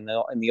care of that in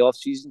the off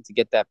season to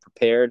get that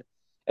prepared.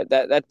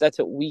 That's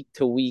a week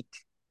to week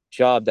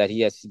job that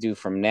he has to do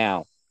from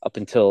now up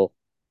until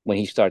when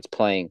he starts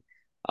playing.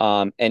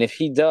 And if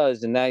he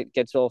does and that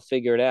gets all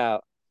figured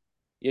out,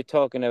 you're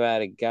talking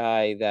about a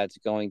guy that's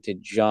going to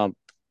jump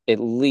at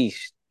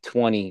least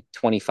 20,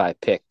 25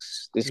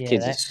 picks. This Yeah,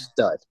 kid's a that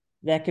stud.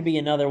 that could be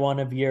another one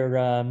of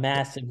your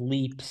massive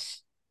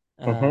leaps.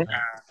 Uh,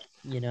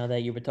 Mm-hmm.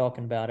 that you were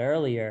talking about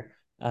earlier.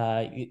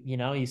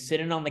 He's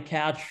sitting on the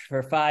couch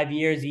for 5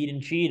 years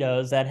eating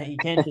Cheetos. That you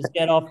can't just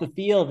get off the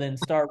field and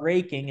start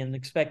raking and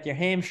expect your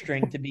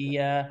hamstring to be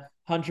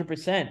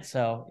 100%.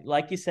 So,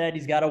 like you said,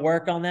 he's got to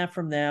work on that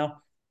from now.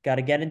 Got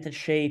to get into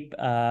shape.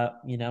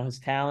 His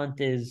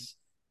talent is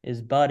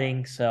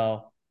budding.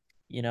 So,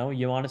 you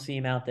want to see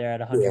him out there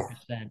at Yeah.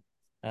 100%.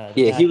 The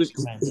Yeah, he guy's was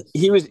tremendous.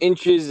 he was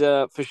inches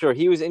for sure.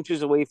 He was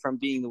inches away from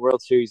being the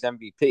World Series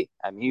MVP.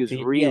 I mean, he was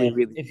Yeah, really,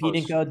 really if he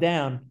didn't close. go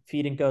down, if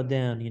he didn't go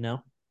down.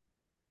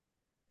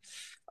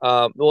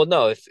 Well,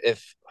 no,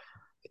 if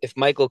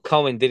Michael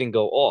Cohen didn't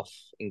go off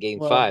in Game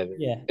Well, Five,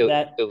 yeah, it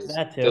that it was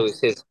that it too. was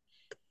his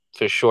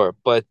for sure.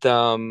 But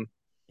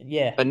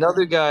Yeah.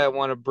 another guy I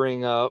want to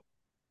bring up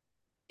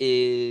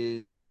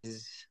is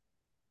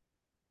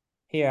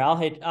Here, I'll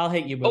hit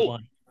you with oh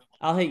one.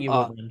 I'll hit you with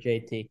uh one,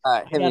 JT. all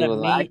right, I hit got me a with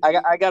one. mate.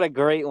 I got a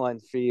great one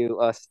for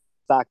you.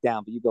 Stock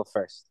down, but you go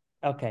first.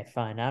 Okay,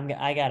 fine.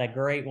 I got a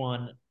great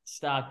one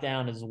stock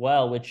down as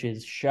well, which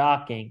is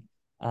shocking.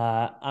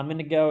 I'm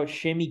gonna go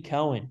Shimmy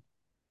Cohen.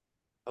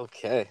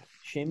 Okay,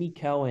 Shimmy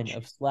Cohen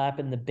of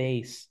slapping the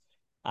bass.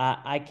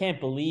 I can't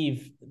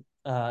believe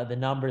the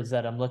numbers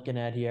that I'm looking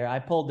at here. I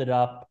pulled it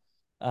up.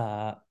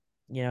 Uh,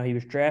 he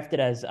was drafted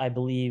as, I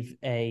believe,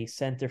 a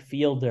center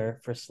fielder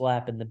for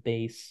slapping the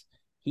bass.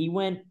 He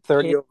went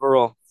 30 pick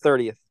overall,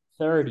 30th.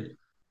 30.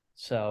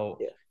 So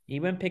Yeah, he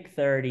went pick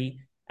 30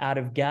 out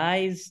of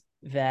guys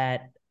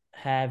that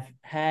have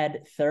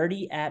had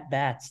 30 at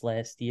bats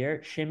last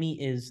year.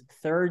 Shimmy is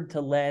third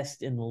to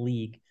last in the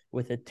league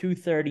with a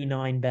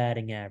 239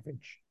 batting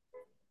average.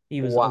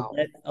 He was wow.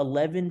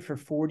 11 for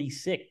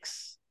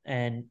 46.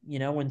 And,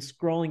 when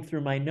scrolling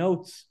through my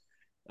notes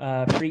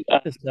pre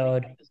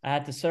episode, I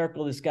had to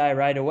circle this guy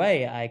right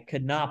away. I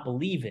could not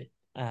believe it.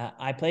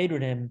 I played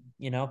with him,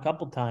 a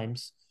couple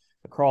times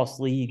across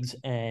leagues.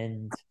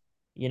 And,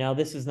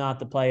 this is not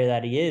the player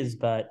that he is,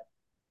 but,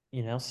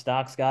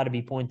 stock's got to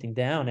be pointing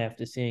down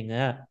after seeing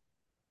that.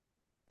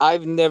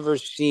 I've never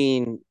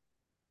seen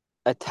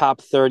a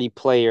top 30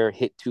 player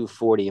hit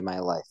 240 in my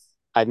life.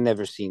 I've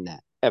never seen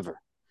that ever.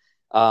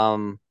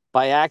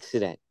 By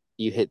accident,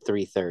 you hit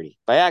 330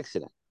 by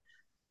accident.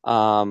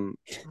 I'm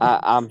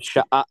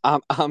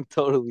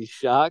totally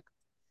shocked.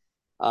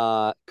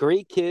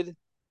 Great kid,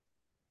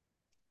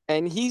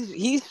 and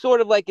he's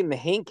sort of like in the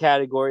Hank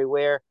category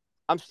where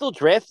I'm still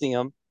drafting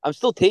him. I'm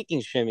still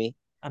taking Shimmy,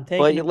 I'm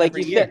taking but him like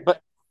every you said, year.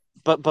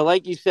 but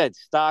like you said,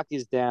 stock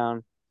is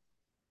down,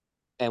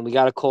 and we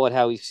got to call it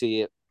how we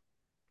see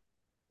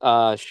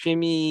it.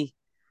 Shimmy,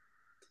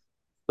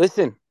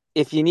 listen,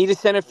 if you need a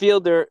center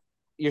fielder,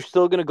 you're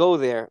still gonna go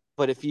there,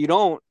 but if you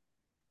don't,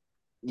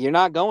 you're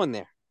not going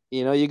there.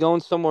 You're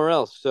going somewhere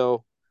else.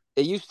 So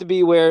it used to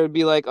be where it'd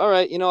be like, all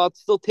right, I'll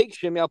still take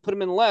Shimmy. I'll put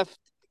him in left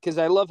because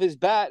I love his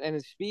bat and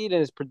his speed and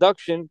his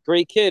production.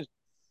 Great kid.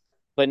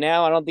 But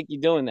now I don't think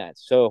you're doing that.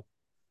 So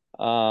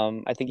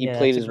I think he Yeah,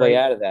 played his way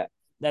out of that.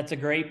 that's a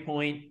great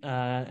point.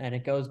 And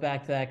it goes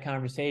back to that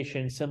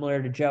conversation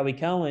similar to Joey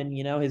Cohen.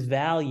 His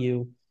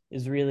value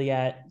is really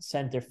at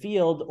center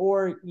field,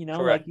 or, like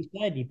Correct. you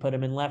said, you put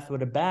him in left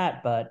with a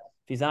bat, but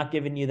if he's not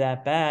giving you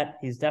that bat,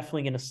 he's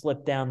definitely going to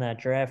slip down that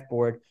draft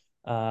board.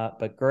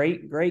 But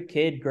great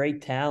kid,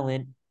 great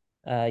talent.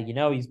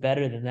 He's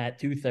better than that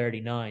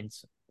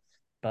 239s,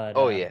 but,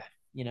 Oh yeah.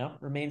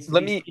 remains to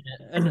Let be me seen.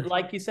 And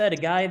like you said, a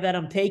guy that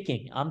I'm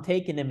taking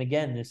him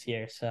again this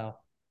year. So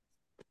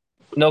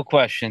no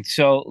question.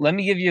 So let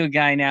me give you a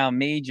guy now,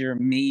 major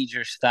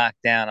stock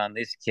down on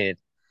this kid.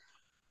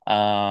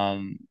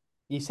 Um,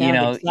 you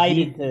sound he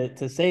excited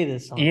to say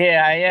this one.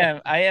 yeah, I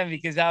am. I am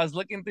because I was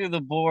looking through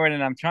the board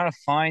and I'm trying to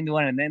find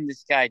one, and then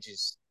this guy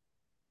just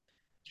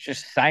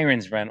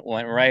sirens went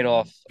right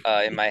off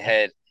in my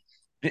head.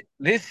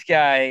 This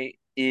guy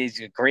is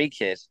a great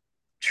kid,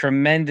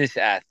 tremendous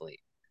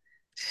athlete,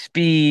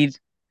 speed,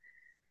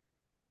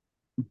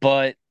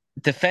 but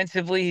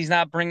defensively he's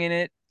not bringing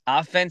it.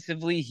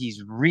 Offensively,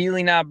 he's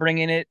really not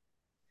bringing it.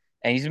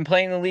 And he's been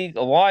playing in the league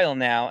a while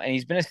now, and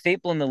he's been a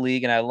staple in the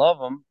league, and I love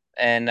him.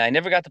 And I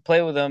never got to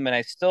play with him, and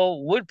I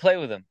still would play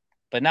with him,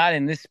 but not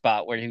in this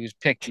spot where he was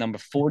picked number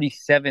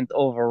 47th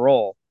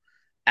overall.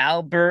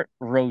 Albert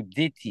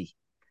Roditi.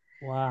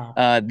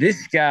 Wow,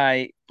 This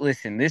guy,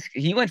 listen, this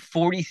he went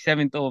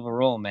 47th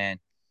overall, man.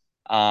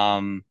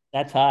 Um,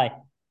 that's high.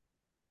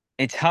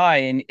 it's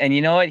high, and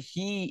you know what?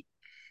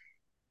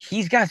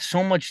 He's got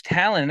so much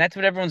talent, and that's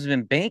what everyone's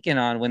been banking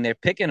on when they're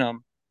picking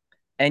him.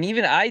 And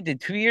even I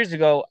did 2 years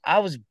ago. I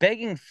was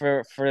begging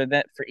for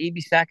AB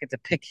Sackett to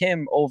pick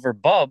him over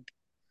Bub.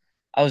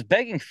 I was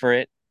begging for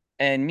it,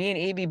 and me and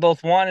AB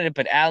both wanted it,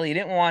 but Ali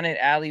didn't want it.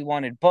 Ali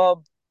wanted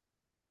Bub,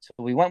 so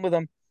we went with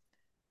him.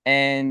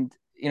 And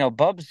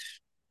Bub's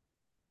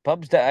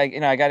I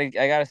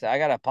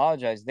gotta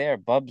apologize there.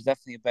 Bub's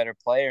definitely a better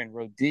player, and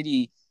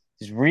Roditi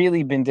has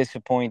really been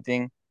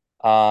disappointing.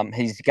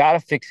 He's got to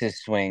fix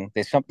his swing.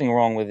 There's something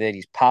wrong with it.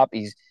 He's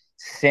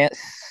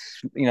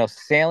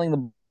sailing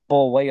the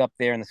ball way up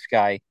there in the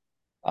sky.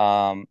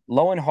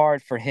 Low and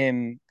hard for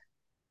him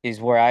is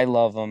where I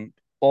love him.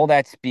 All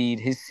that speed,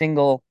 his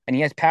single, and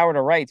he has power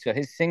to right, so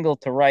his single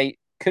to right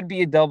could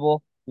be a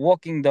double,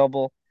 walking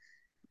double,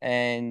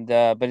 and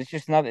but it's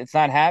just not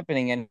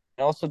happening. And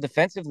also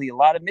defensively, a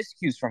lot of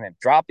miscues from him,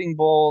 dropping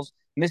balls,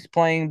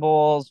 misplaying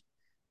balls,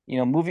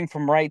 moving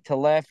from right to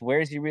left. Where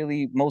is he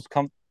really most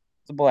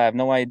comfortable? I have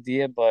no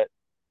idea, but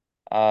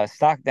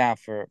stock down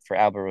for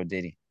Albert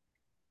Diddy.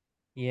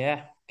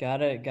 Yeah,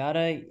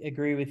 gotta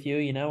agree with you.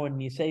 When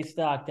you say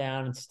stock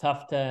down, it's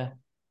tough to,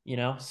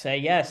 say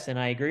yes, and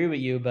I agree with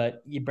you,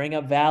 but you bring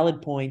up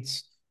valid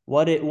points.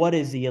 What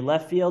is he, a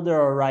left fielder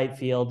or a right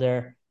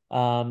fielder?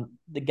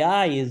 The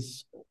guy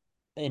is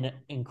an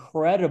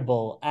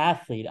incredible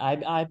athlete.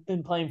 I've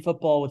been playing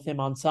football with him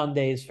on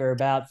Sundays for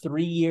about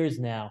 3 years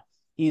now.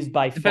 He's The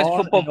best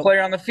football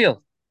player on the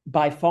field.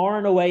 by far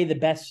and away the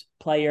best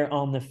player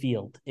on the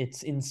field.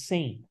 It's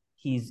insane.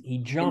 He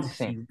jumps,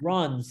 Insane. he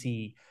runs,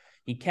 he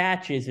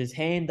catches, his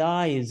hand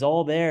eye is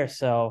all there.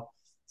 So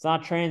it's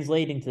not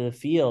translating to the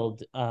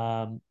field.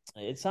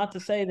 It's not to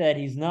say that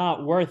he's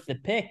not worth the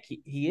pick.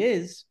 He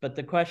is, but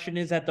the question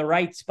is at the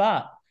right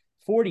spot.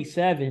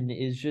 47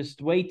 is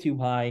just way too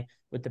high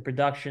with the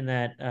production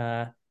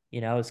that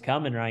is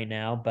coming right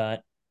now.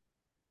 But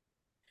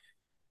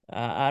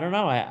I don't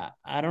know.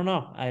 I don't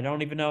know. I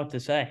don't even know what to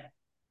say.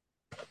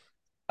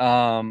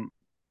 Um,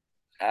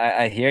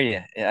 I hear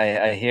you.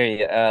 I hear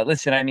you.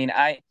 Listen, I mean,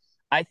 I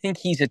think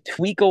he's a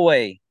tweak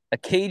away, a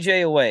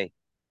KJ away,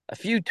 a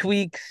few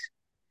tweaks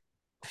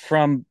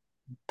from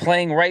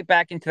playing right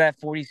back into that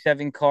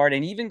 47 card,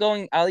 and even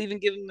going. I'll even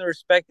give him the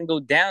respect and go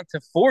down to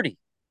 40.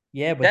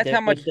 Yeah, with That's the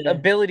how much with the with the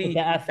ability.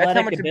 That's how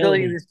athletic much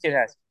ability ability. this kid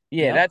has.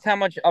 Yeah, Yep. that's how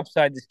much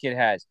upside this kid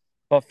has.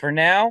 But for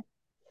now,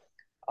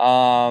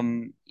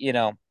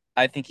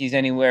 I think he's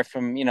anywhere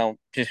from,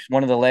 just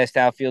one of the last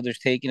outfielders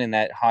taken in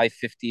that high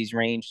 50s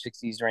range,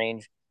 60s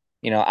range.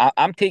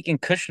 I'm taking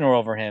Kushner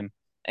over him,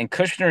 and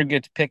Kushner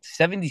gets picked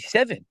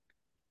 77.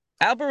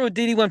 Albert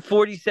Didi went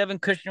 47,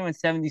 Kushner went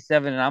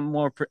 77, and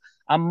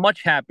I'm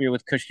much happier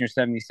with Kushner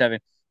 77.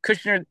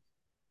 Kushner,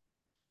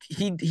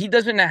 he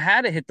doesn't know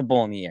how to hit the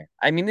ball in the air.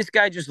 I mean, this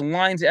guy just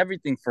lines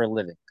everything for a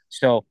living.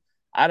 So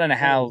I don't know Yeah.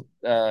 how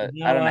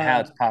You I know, don't know how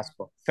it's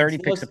possible. 30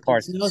 picks apart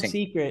it's is no insane.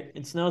 secret.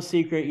 It's no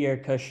secret you're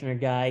a Kushner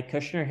guy.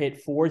 Kushner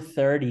hit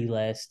 430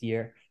 last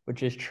year,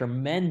 which is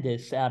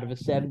tremendous out of a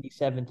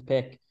 77th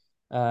pick.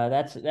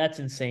 That's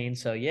insane.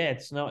 So yeah,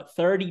 it's no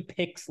 30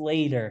 picks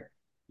later,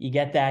 you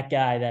get that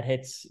guy that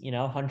hits,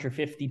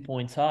 150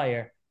 points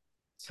higher.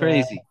 It's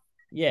Crazy.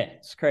 yeah,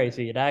 it's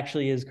crazy. It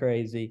actually is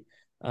crazy.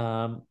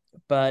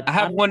 But I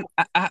have I'm one.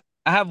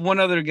 I have one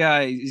other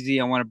guy, Z.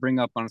 I want to bring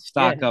up on yeah,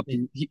 stock up.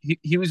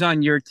 He was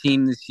on your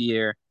team this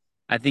year.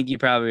 I think you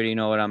probably already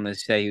know what I'm going to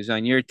say. He was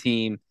on your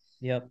team,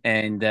 yep.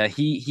 and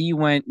he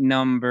went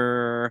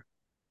number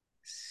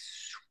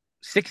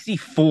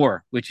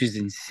 64, which is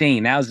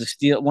insane. That was the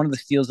steal, one of the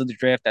steals of the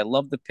draft. I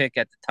love the pick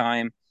at the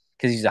time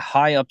because he's a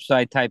high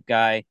upside type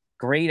guy,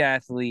 great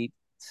athlete.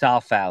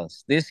 Sal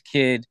Fallis. This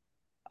kid,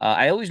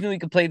 I always knew he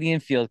could play the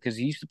infield because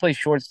he used to play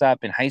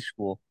shortstop in high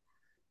school.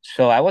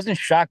 So I wasn't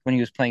shocked when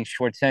he was playing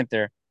short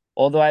center.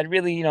 Although I'd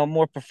really,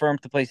 more prefer him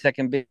to play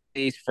second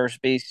base,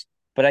 first base.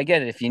 But I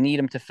get it. If you need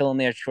him to fill in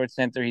there at short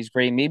center, he's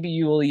great. Maybe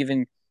you will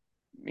even,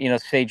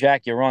 say,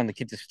 Jack, you're wrong. The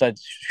kid's a stud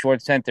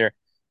short center.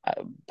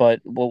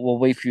 But we'll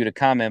wait for you to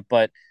comment.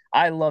 But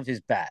I love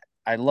his bat.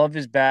 I love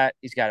his bat.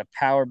 He's got a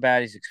power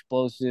bat. He's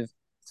explosive.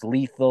 It's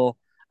lethal.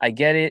 I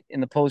get it.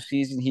 In the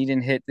postseason, he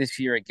didn't hit this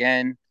year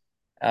again.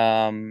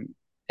 Um,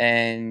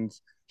 and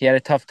he had a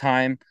tough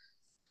time,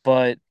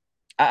 but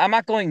I'm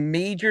not going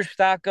major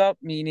stock up,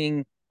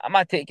 meaning I'm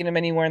not taking him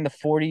anywhere in the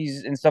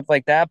 40s and stuff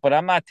like that. But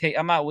I'm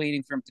not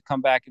waiting for him to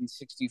come back in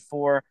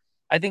 64.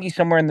 I think he's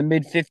somewhere in the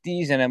mid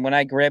 50s, and then when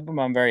I grab him,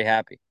 I'm very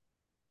happy.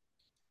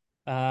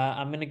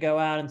 I'm going to go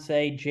out and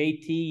say,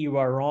 JT, you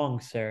are wrong,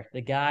 sir.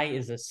 The guy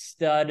is a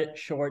stud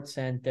short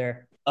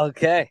center.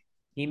 Okay.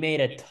 He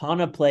made a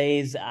ton of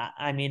plays.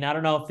 I mean, I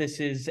don't know if this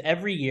is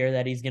every year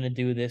that he's going to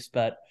do this,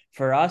 but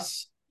for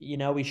us,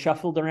 we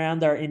shuffled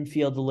around our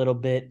infield a little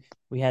bit.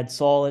 We had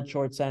Saul at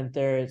short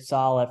center,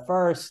 Saul at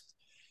first.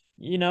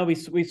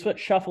 We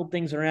shuffled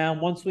things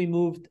around. Once we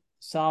moved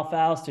Saul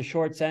Fowles to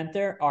short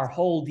center, our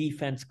whole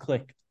defense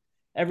clicked.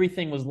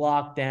 Everything was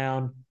locked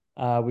down.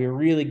 We were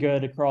really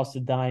good across the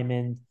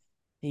diamond.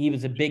 He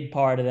was a big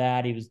part of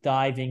that. He was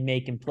diving,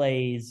 making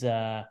plays,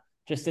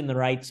 just in the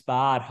right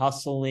spot,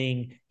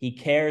 hustling. He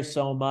cares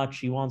so much.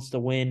 He wants to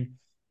win.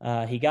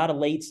 He got a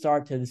late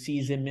start to the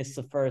season, missed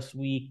the first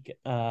week,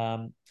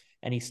 and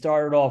he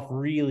started off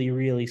really,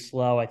 really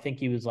slow. I think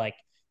he was like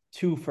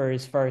 2 for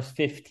his first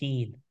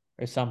 15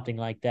 or something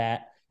like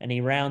that. And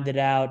he rounded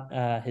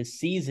out his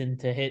season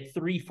to hit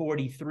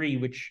 343,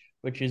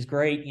 which is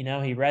great.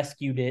 He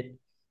rescued it.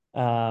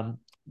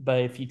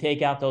 But if you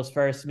take out those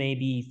first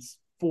maybe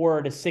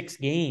 4 to 6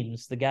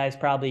 games, the guy's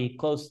probably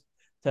close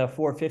to a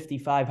 450,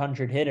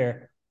 500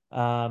 hitter.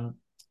 And,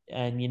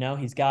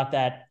 he's got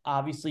that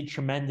obviously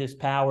tremendous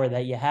power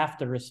that you have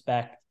to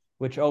respect,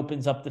 which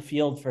opens up the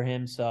field for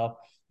him. So,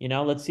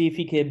 let's see if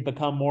he can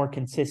become more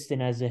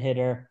consistent as a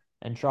hitter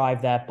and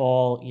drive that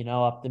ball,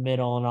 up the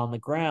middle and on the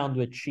ground,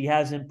 which he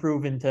hasn't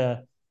proven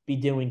to be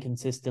doing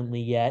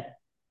consistently yet.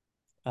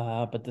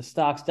 But the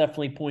stock's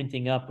definitely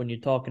pointing up when you're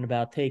talking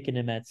about taking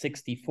him at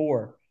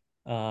 64.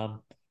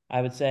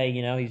 I would say,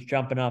 he's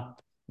jumping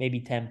up maybe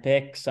 10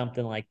 picks,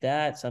 something like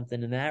that,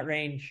 something in that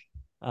range.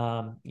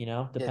 Yeah,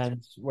 it's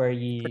Depends where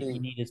you pretty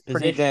need his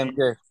pretty damn position.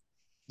 good.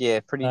 Yeah,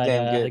 pretty But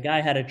damn the good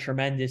guy had a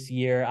tremendous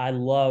year. I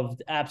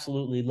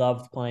absolutely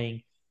loved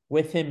playing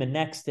with him and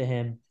next to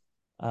him.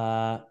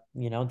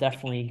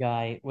 Definitely a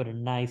guy with a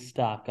nice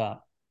stock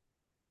up.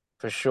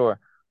 for sure.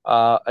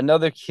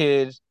 Another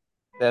kid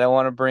that I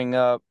want to bring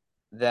up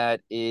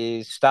that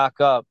is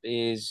stock up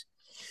is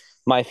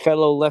my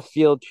fellow left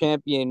field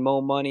champion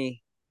Mo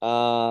Money,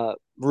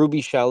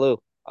 Ruby Shalou.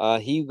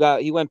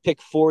 He went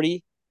pick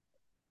 40.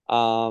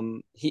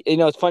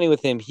 It's funny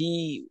with him.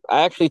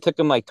 I actually took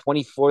him like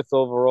 24th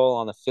overall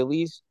on the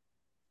Phillies,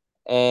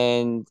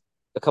 and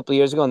a couple of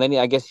years ago, and then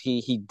I guess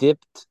he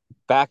dipped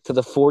back to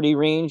the 40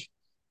 range.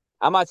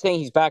 I'm not saying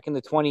he's back in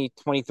the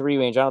 2023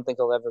 range. I don't think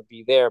he'll ever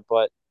be there,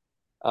 but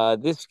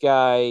this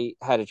guy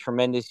had a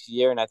tremendous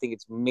year, and I think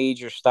it's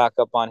major stock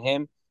up on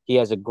him. He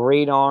has a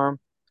great arm,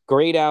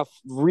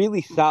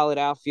 really solid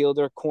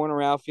outfielder,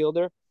 corner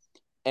outfielder,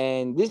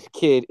 and this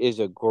kid is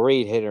a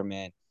great hitter,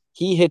 man.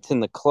 He hits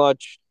in the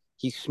clutch.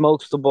 He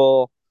smokes the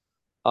ball.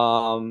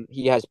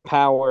 He has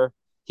power.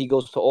 He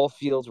goes to all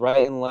fields,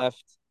 right and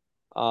left.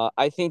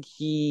 I think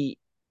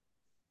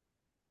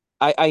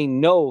I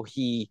know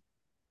he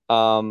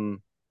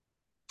um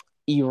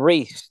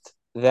erased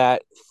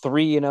that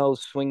 3-0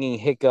 swinging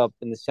hiccup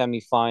in the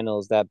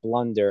semifinals, that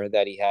blunder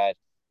that he had.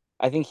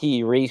 I think he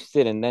erased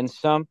it and then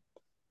some.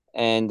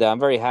 And I'm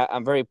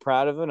very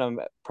proud of him. I'm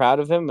proud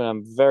of him, and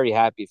I'm very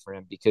happy for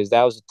him because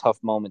that was a tough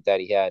moment that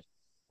he had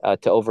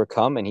to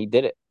overcome, and he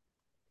did it.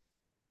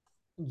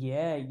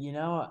 Yeah,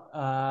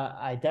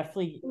 I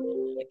definitely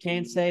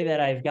can't say that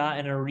I've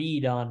gotten a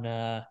read on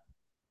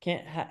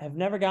can't ha have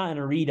never gotten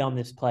a read on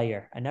this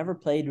player. I never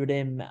played with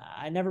him.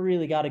 I never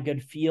really got a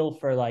good feel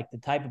for like the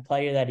type of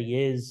player that he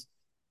is.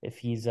 If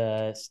he's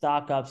a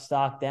stock up,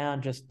 stock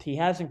down, just he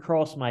hasn't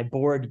crossed my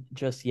board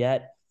just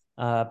yet.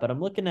 But I'm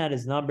looking at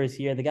his numbers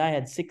here. The guy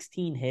had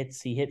 16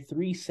 hits. He hit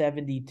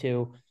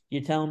 372.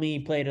 You're telling me he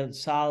played a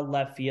solid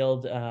left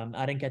field.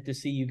 I didn't get to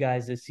see you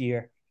guys this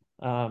year.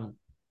 Um,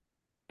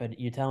 but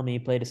you're telling me he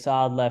played a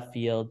solid left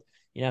field.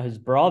 His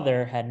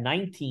brother had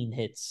 19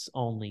 hits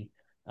only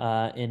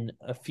in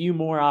a few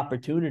more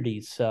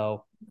opportunities.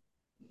 So,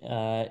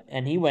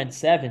 and he went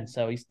seven.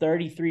 So he's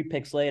 33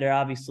 picks later.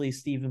 Obviously,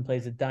 Steven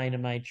plays a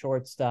dynamite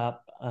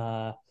shortstop.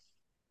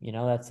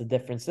 That's the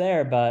difference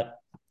there. But,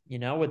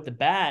 with the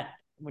bat,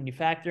 when you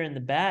factor in the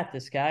bat,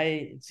 this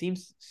guy, it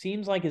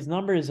seems like his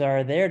numbers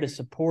are there to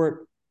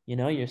support,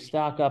 your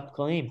stock up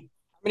claim.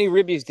 How many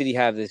ribbies did he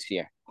have this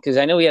year? Because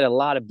I know he had a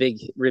lot of big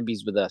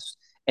ribbies with us.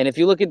 And if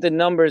you look at the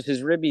numbers,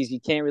 his ribbies, you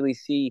can't really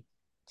see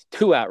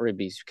two out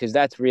ribbies because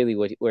that's really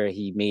where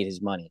he made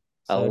his money.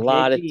 A So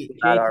lot of two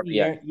out JT,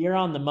 RBI. you're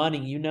on the money.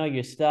 You know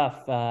your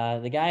stuff.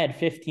 The guy had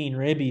 15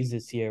 ribbies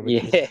this year,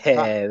 which is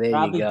Yeah, there you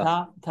probably go.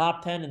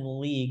 top 10 in the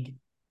league.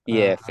 Uh,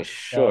 Yeah, for so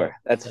sure.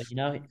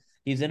 so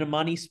he's in a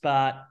money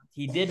spot.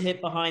 He did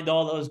hit behind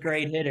all those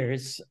great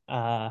hitters.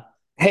 So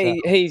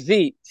Hey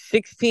Z,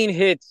 16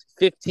 hits,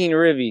 15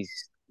 ribbies.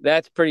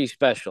 That's pretty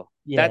special.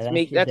 yeah, that's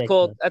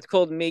ridiculous. That's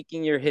called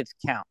making your hits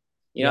count.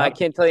 I Yep.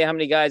 can't tell you how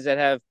many guys that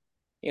have,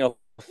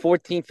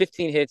 14,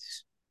 15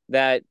 hits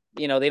that,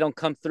 they don't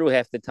come through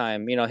half the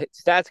time.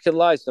 Stats could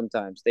lie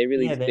sometimes.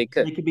 Yeah, They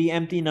could. they could be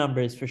empty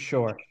numbers for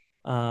sure.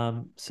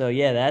 So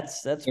yeah,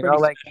 that's You pretty know,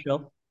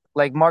 special.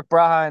 like Mark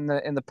Braha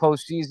in the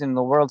postseason, in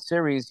the World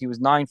Series, he was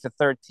 9 for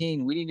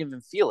 13. We didn't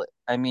even feel it.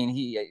 I mean,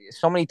 he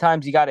so many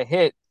times he got a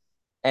hit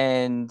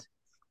and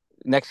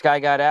next guy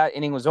got out,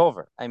 inning was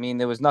over. I mean,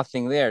 there was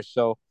nothing there.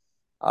 So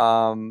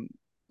um,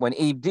 when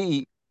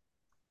AB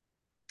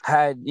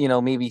had,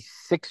 maybe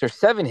 6 or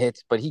 7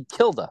 hits, but he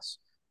killed us.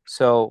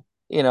 So,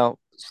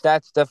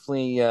 stats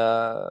definitely,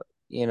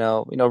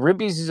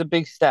 ribbies is a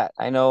big stat.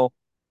 I know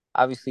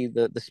obviously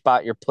the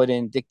spot you're put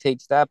in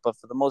dictates that, but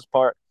for the most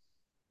part,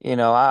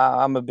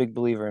 I'm a big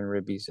believer in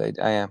ribbies.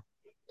 I am.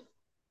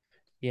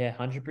 Yeah,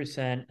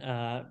 100%.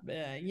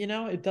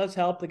 It does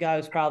help. The guy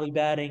was probably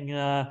batting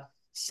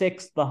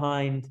sixth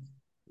behind,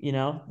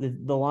 the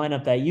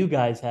lineup that you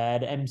guys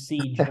had,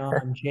 MC,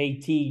 John,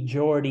 JT,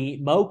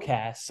 Jordy,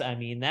 Mocas. I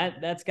mean,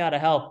 that's got to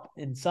help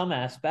in some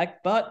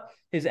aspect, but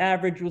his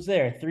average was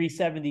there,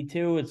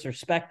 372. It's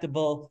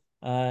respectable.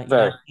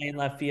 Very. Playing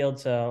left field,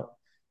 so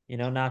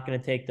not going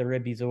to take the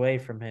ribbies away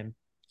from him.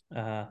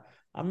 Uh,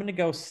 I'm going to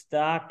go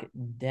stock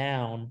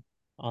down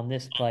on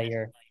this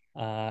player.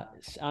 Uh,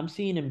 I'm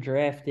seeing him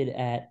drafted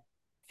at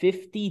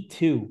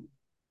 52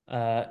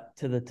 to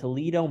the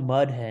Toledo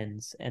Mud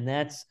Hens, and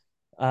that's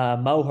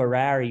Mo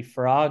Harari,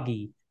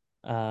 Froggy.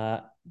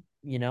 Uh,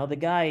 the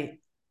guy,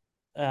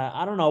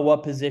 I don't know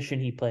what position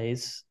he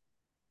plays,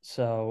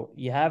 so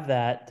you have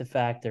that to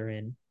factor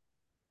in.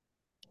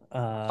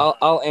 Uh,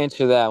 I'll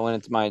answer that when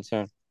it's my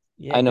turn.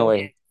 yeah, I know go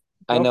where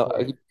I go know for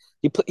it.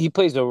 he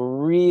plays a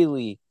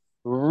really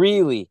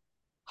really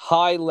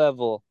high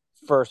level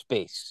first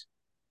base.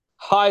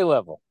 High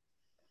level.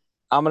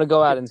 I'm gonna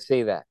go out and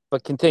say that.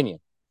 But continue.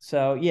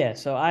 So yeah,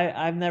 so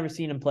I've never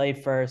seen him play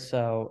first,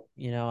 so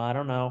I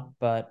don't know,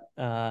 but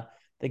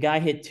the guy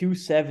hit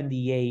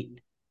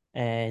 278,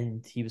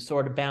 and he was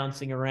sort of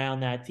bouncing around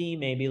that team,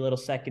 maybe a little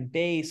second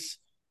base.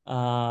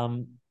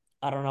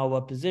 I don't know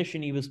what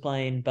position he was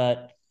playing,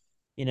 but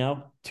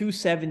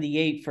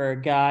 278 for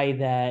a guy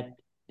that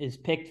is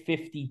picked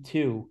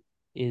 52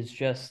 is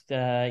just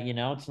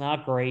it's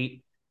not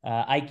great.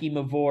 Ike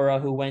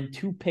Mavora, who went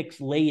 2 picks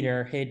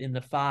later, hit in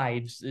the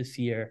fives this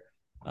year.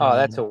 Oh,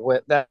 that's a Um,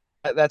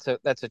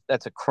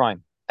 that's a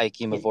crime. Ike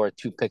yeah, Mavora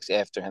 2 picks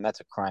after him. That's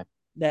a crime.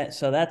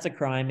 that's a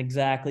crime,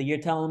 exactly. You're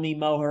telling me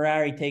Mo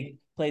Harari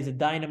plays a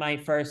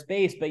dynamite first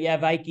base, but you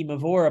have Ike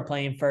Mavora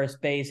playing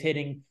first base,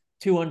 hitting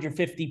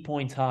 250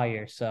 points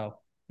higher. So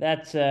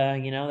that's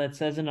that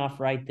says enough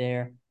right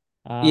there.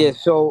 Yeah. Um,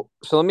 So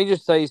let me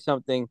just tell you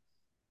something.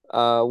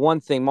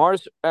 One thing,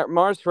 Mars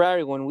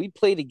Ferrari, when we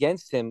played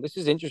against him, this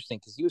is interesting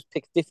because he was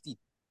picked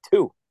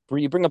 52.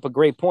 You bring up a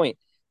great point.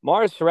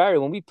 Mars Ferrari,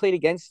 when we played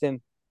against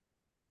him,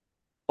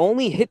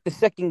 only hit the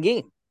second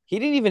game. He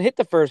didn't even hit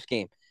the first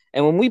game.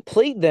 And when we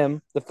played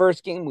them, the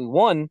first game we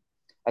won,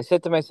 I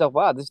said to myself,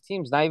 "Wow, this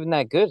team's not even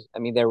that good." I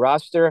mean, their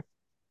roster,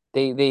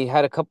 they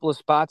had a couple of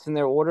spots in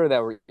their order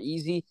that were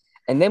easy.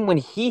 And then when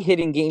he hit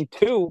in game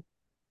two,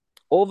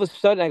 all of a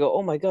sudden I go,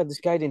 "Oh my god,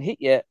 this guy didn't hit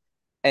yet."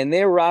 And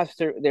their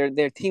roster,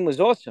 their team was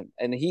awesome.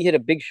 And he hit a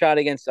big shot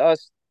against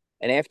us.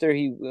 And after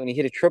when he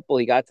hit a triple,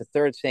 he got to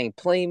third saying,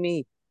 "Play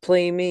me,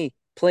 play me,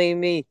 play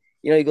me."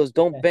 He goes,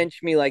 "Don't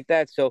bench me like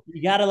that." So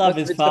you gotta love listen,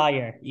 his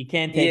fire. You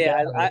can't take yeah,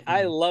 that away from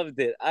I him. loved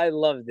it. I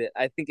loved it.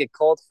 I think it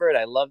called for it.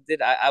 I loved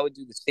it. I would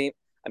do the same.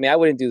 I mean, I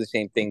wouldn't do the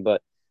same thing,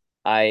 but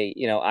I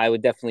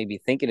would definitely be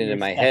thinking You it in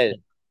my respect head.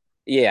 it.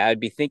 Yeah, I'd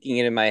be thinking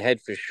it in my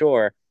head for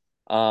sure.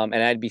 And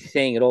I'd be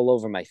saying it all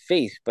over my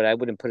face, but I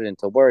wouldn't put it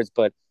into words.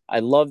 But I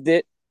loved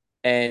it.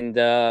 And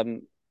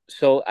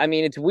so, I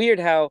mean, it's weird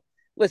how,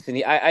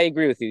 listen, I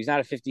agree with you. He's not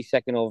a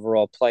 52nd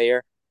overall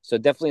player. So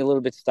definitely a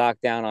little bit stock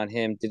down on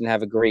him. Didn't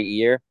have a great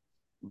year.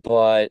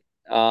 But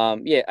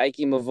yeah, Ike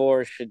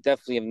Mavor should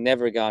definitely have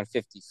never gone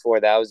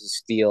 54. That was a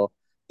steal.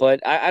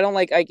 But I don't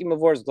like Ike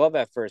Mavor's glove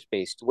at first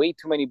base. Way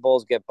too many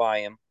balls get by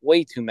him.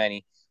 Way too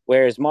many.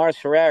 Whereas Mars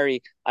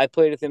Ferrari, I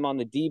played with him on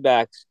the D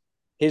backs.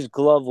 His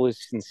glove was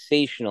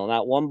sensational.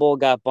 Not one ball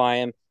got by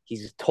him.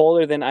 He's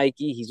taller than Ike.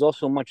 He's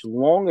also much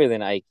longer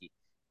than Ike.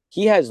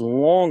 He has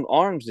long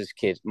arms, this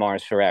kid,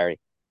 Mars Ferrari.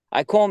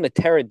 I call him the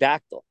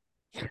pterodactyl.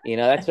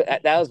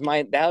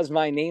 That was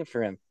my name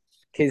for him.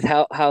 Because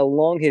how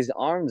long his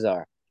arms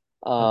are.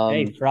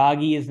 Okay, Um,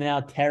 Froggy is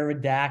now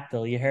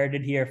pterodactyl. You heard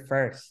it here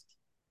first.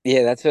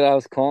 yeah, that's what I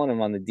was calling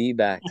him on the D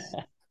backs.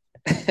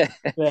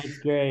 That's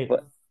great.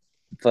 but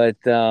but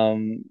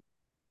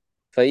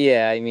but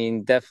yeah, I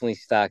mean, definitely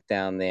stock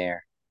down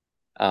there.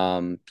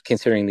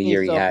 Considering the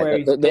year Based he off had, where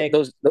he's picked.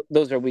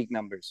 those are weak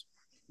numbers.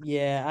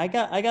 Yeah, I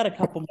got a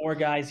couple more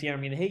guys here.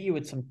 I'm gonna hit you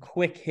with some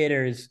quick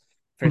hitters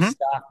for Hmm.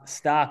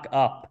 stock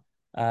up.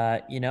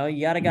 You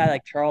got a guy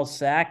like Charles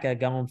Saka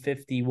going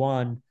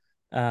 51.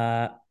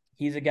 Uh,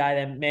 he's a guy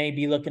that may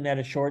be looking at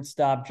a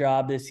shortstop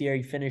job this year.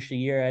 He finished the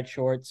year at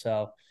short,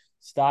 so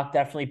stock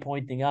definitely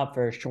pointing up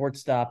for a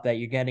shortstop that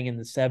you're getting in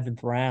the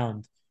seventh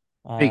round.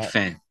 Big Uh,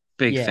 fan.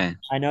 Big yeah, fan.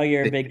 I know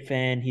you're a big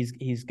fan.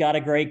 He's got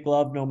a great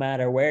glove no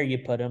matter where you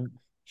put him.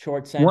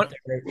 Short One,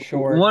 center,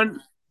 short. one,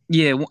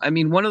 yeah. I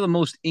mean, one of the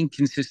most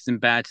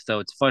inconsistent bats, though.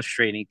 It's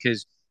frustrating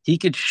because he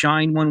could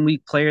shine one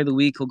week player of the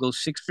week. He'll go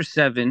 6 for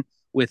 7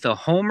 with a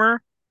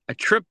homer, a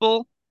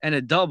triple, and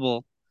a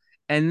double.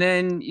 And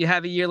then you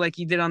have a year like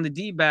he did on the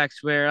D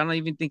backs where I don't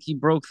even think he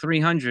broke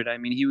 300. I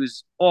mean, he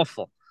was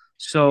awful.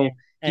 Yeah, So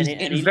he's and he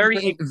didn't very,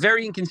 break.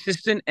 very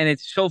inconsistent. And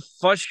it's so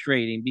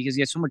frustrating because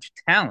he has so much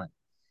talent.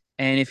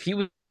 And if he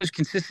was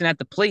consistent at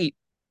the plate,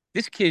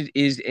 this kid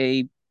is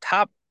a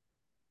top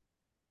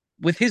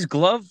with his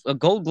glove, a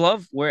gold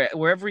glove,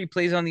 wherever he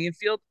plays on the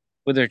infield,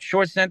 whether it's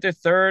short center,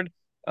 third,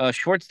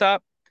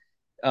 shortstop.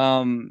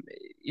 Um,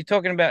 you're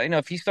talking about,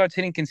 if he starts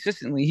hitting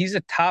consistently, he's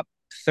a top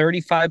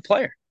 35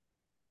 player,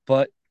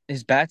 but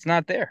his bat's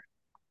not there.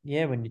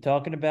 Yeah, when you're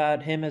talking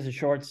about him as a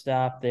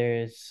shortstop,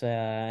 there's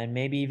and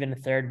maybe even a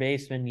third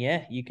baseman.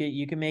 Yeah, you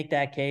can make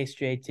that case,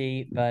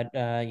 JT. But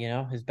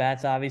his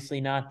bat's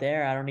obviously not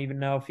there. I don't even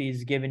know if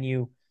he's given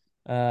you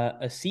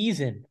a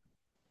season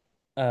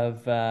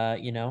of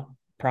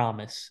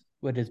promise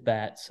with his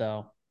bat.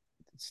 So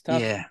it's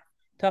Yeah,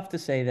 tough to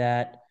say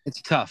that.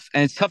 it's tough,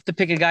 and it's tough to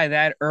pick a guy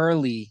that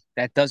early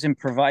that doesn't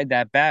provide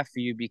that bat for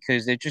you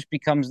because it just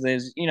becomes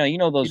this.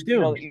 You're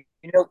doomed.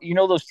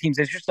 Those teams.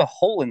 There's just a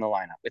hole in the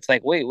lineup. It's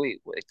like, wait,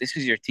 this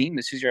is your team,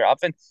 this is your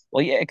offense.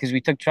 Well, yeah, because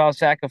we took Charles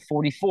Sack of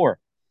 44.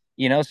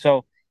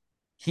 So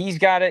he's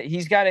got to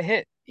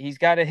hit. He's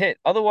got to hit.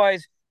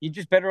 Otherwise, you're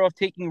just better off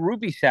taking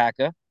Ruby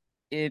Saka.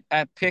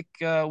 At pick.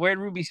 Where'd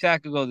Ruby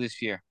Saka go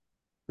this year?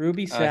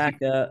 Ruby He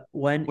Saka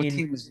went What in.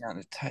 team was he on?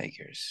 The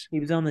Tigers. He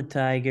was on the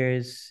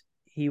Tigers.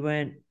 He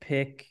went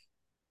pick.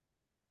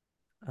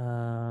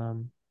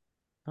 Um,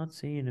 not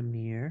seeing him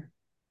here.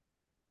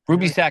 I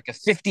Ruby know Saka,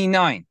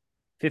 59.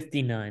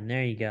 59.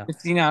 There you go.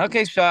 59.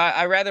 Okay, so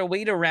I rather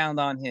wait around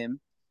on him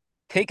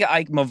take a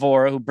Ike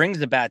Mavora who brings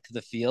the bat to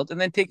the field, and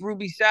then take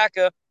Ruby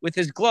Saka with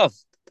his glove.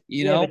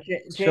 You Yeah, know, but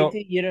so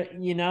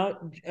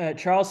JT,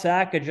 Charles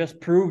Saka just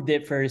proved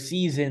it for a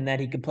season that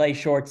he could play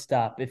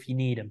shortstop if you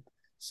need him.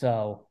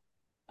 So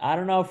I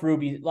don't know if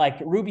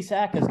Ruby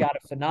Saka's got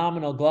a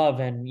phenomenal glove,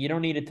 and you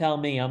don't need to tell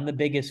me I'm the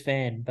biggest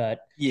fan, but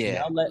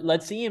yeah,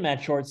 let's see him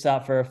at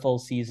shortstop for a full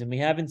season. We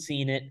haven't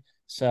seen it.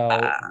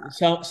 So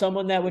uh,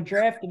 someone that would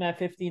draft him at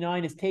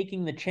 59 is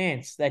taking the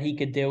chance that he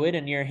could do it,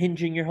 and you're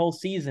hinging your whole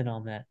season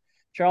on that.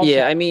 Charles yeah.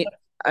 Saka,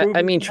 I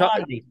proven mean,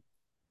 commodity.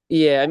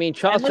 yeah, I mean,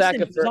 And Charles listen,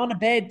 Saka he was for on a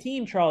bad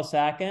team, Charles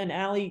Saka, and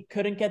Ali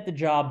couldn't get the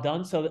job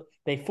done, so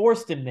they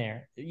forced him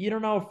there. You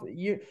don't know if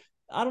you.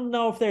 I don't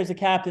know if there's a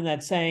captain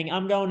that's saying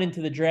I'm going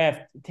into the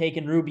draft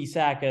taking Ruby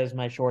Saka as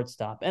my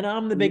shortstop, and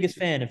I'm the biggest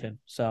fan of him,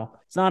 so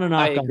it's not a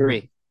I knock on him.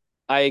 agree.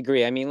 I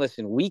agree. I mean,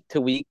 listen, week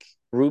to week,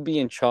 Ruby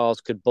and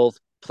Charles could both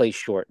play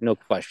short, no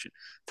question.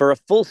 For a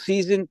full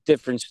season,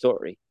 different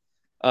story.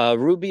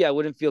 Ruby, I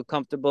wouldn't feel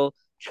comfortable.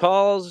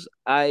 Charles,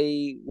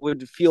 I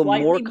would feel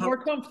Slightly more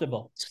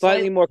comfortable.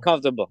 slightly Slightly. more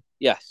comfortable.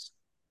 Yes,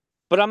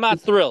 but I'm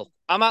not thrilled.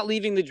 I'm not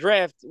leaving the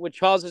draft with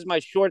Charles as my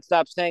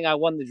shortstop, saying I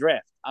won the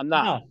draft. I'm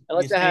not, No, you're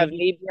unless I have saying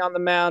Navy on the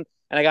mound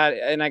and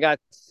I got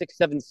 6,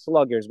 7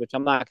 sluggers, which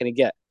I'm not going to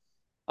get.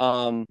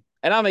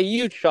 And I'm a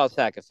huge Charles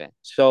Saka fan.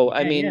 So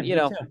I yeah, mean, yeah,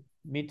 me too,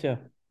 me too.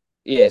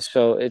 yeah.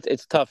 So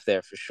it's tough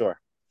there for sure.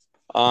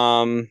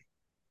 Um,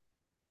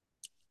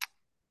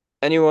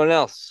 anyone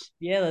else?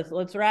 Yeah,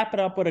 let's wrap it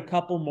up with a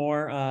couple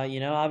more.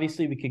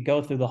 Obviously we could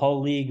go through the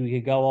whole league. We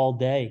could go all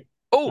day.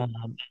 Oh,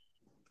 Um,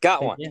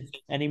 got but one. yeah,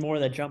 any more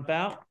that jump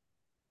out?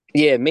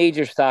 Yeah,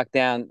 major stock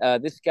down.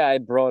 This guy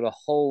brought a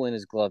hole in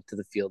his glove to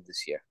the field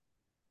this year.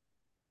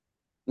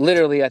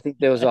 Literally, I think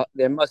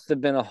there must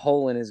have been a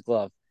hole in his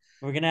glove.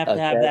 We're gonna have to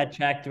have Okay. that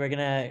checked. We're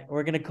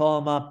gonna call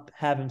him up,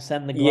 have him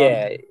send the glove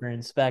Yeah, for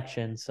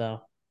inspection.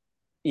 So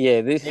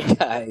yeah. This maybe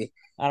guy,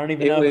 I don't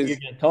even it know who you're was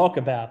gonna talk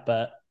about,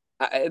 but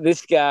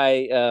this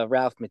guy,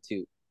 Ralph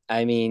Matute.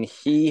 I mean,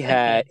 he.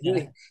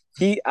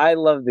 I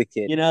love the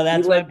kid. He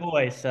that's my led.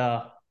 boy.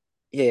 So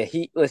Yeah,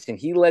 he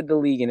led the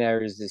league in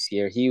errors this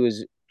year. He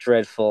was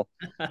dreadful.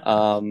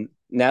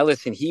 Now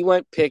listen, he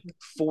went pick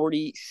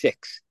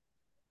 46.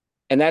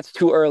 And that's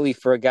too early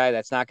for a guy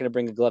that's not going to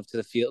bring a glove to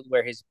the field,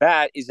 where his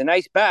bat is a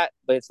nice bat,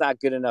 but it's not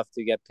good enough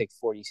to get picked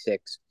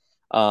 46.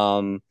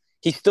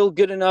 He's still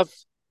good enough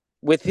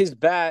with his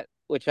bat,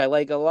 which I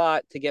like a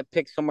lot, to get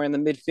picked somewhere in the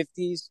mid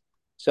 50s.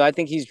 So I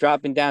think he's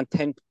dropping down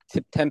 10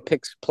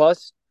 picks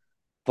plus.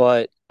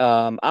 But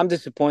I'm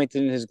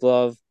disappointed in his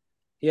glove.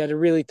 He had a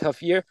really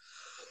tough year.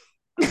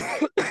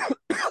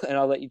 And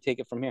I'll let you take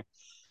it from here.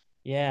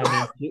 yeah, I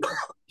mean,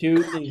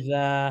 Toot is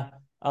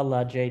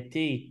Allah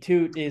JT.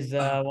 Toot is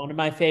one of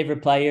my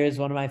favorite players,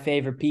 one of my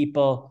favorite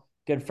people,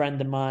 good friend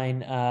of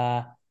mine.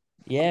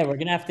 Yeah, we're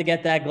gonna have to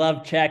get that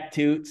glove checked,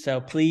 Toot. So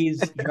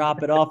please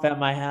drop it off at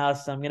my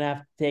house. I'm gonna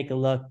have to take a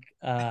look.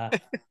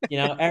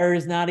 Error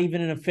is not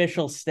even an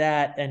official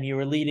stat, and you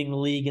were leading the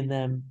league in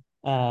them.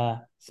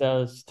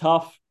 So it's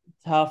tough,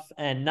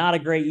 and not a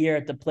great year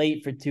at the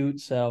plate for Toot.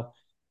 So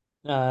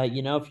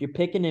if you're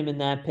picking him in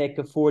that pick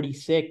of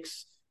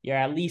 46, you're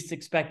at least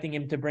expecting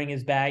him to bring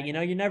his bat.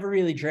 You're never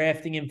really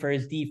drafting him for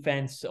his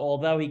defense,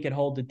 although he could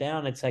hold it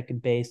down at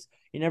second base.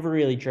 You're never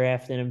really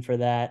drafting him for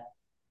that.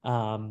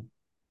 Um,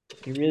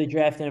 you're really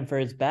drafting him for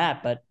his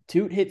bat, but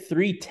Toot hit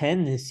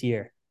 310 this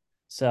year.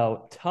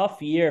 So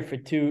tough year for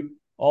Toot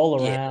all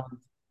Yeah,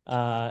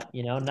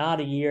 around. Not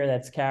a year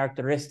that's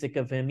characteristic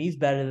of him. He's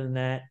better than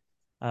that.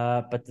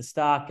 But the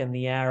stock and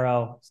the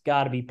arrow has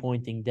got to be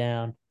pointing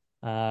down.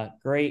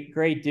 Great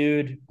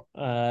dude.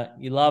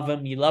 You love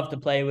him. You love to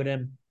play with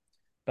him,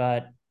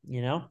 but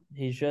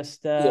he's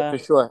just yeah, for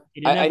sure.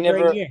 he didn't I have a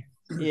great never, year.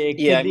 It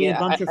yeah, could I be mean, a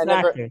bunch of I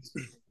never, factors.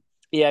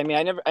 yeah, I mean,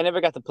 I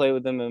never got to play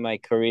with them in my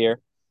career,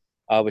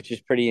 which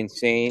is pretty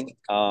insane.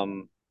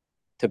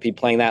 To be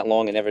playing that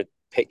long and never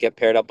get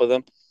paired up with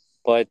him.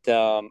 But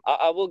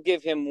I will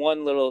give him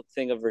one little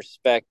thing of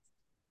respect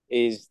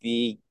is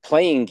the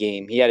playing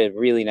game. He had a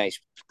really nice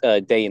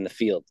day in the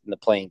field in the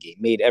playing game.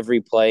 Made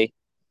every play.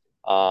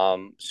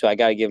 So I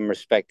got to give him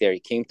respect there. He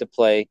came to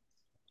play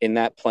in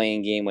that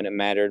playing game when it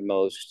mattered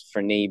most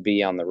for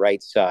Navy on the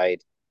right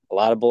side. A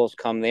lot of balls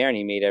come there, and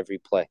he made every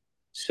play.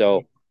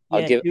 So I'll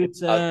Yeah, give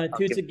I'll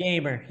Toot's give a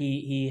gamer.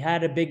 He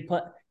had a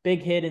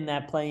big hit in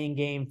that playing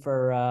game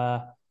for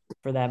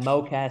that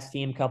MoCast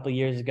team a couple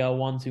years ago,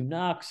 1-2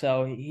 knock.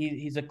 So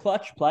he's a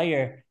clutch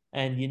player,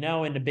 and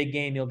in the big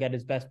game he'll get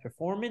his best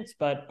performance.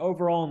 But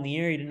overall in the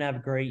year, he didn't have a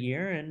great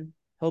year, and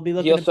he'll be he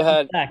looking to also bounce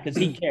had back because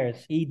he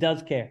cares. He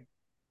does care.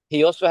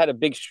 he also had a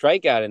big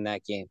strikeout in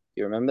that game.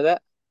 You remember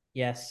that?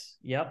 Yes,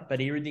 yep. But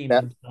he redeemed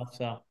That himself.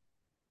 So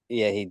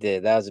Yeah, he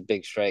did. That was a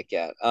big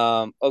strikeout.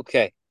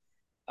 Okay.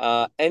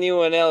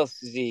 Anyone else,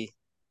 Z,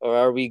 or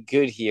are we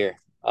good here?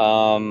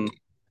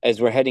 As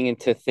we're heading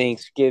into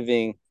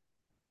Thanksgiving,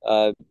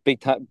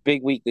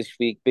 big week this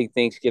week, big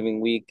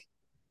Thanksgiving week,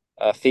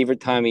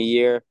 favorite time of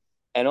year,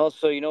 and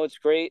also, what's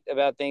great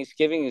about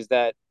Thanksgiving is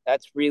that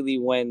that's really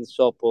when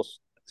Sopos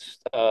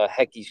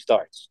Hecky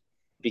starts.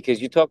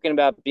 because you're talking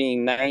about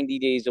being 90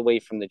 days away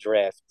from the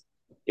draft.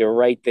 You're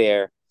right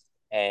there,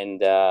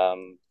 and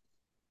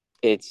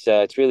it's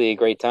really a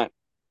great time.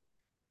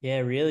 Yeah,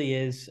 it really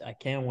is. I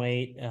can't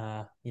wait.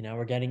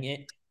 We're getting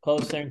it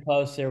closer and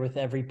closer with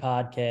every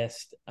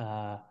podcast.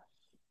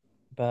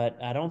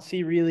 But I don't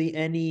see really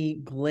any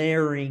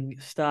glaring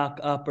stock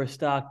up or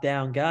stock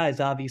down guys.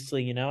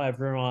 Obviously,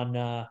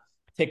 everyone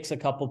ticks a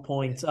couple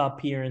points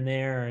up here and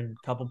there and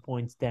a couple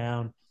points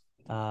down.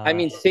 I Uh,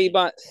 mean,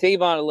 Savon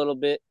a little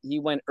bit. He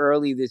went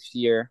early this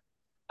year.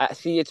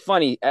 See, it's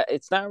funny.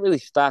 It's not really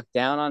stocked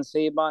down on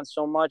Saban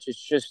so much.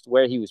 It's just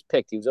where he was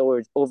picked. He was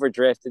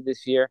overdrafted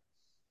this year,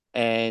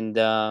 and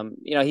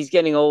he's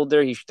getting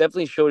older. He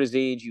definitely showed his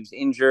age. He was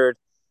injured,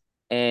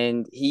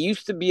 and he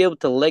used to be able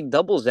to leg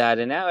doubles at,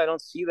 and now I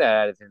don't see that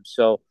out of him.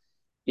 So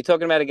you're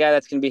talking about a guy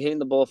that's going to be hitting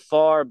the ball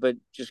far, but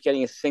just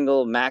getting a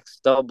single max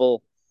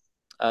double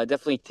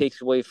definitely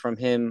takes away from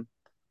him.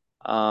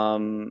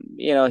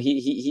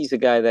 He's a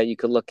guy that you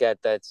could look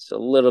at that's a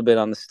little bit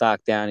on the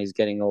stock down. He's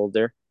getting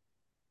older.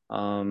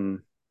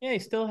 Um, yeah, he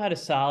still had a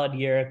solid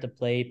year at the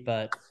plate,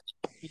 but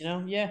yeah.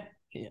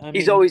 I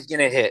he's mean, always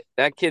gonna hit.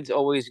 That kid's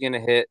always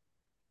gonna hit.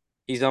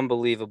 He's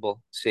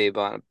unbelievable,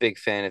 Saban. A big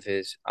fan of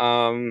his.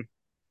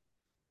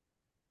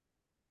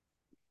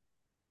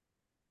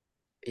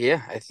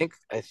 Yeah, I think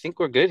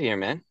we're good here,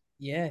 man.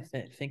 yeah,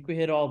 think we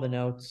hit all the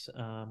notes.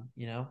 A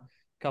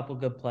couple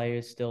good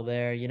players still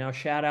there.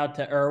 Shout out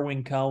to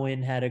Irwin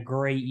Cohen, had a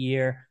great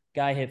year.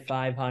 Guy hit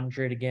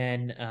 500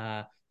 again.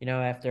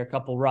 After a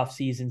couple rough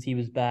seasons, he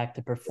was back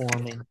to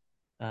performing.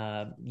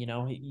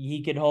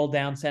 He could hold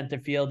down center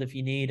field if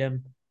you need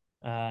him.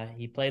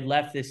 He played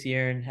left this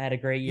year and had a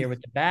great year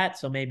with the bat,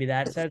 so maybe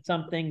that said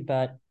something.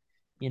 But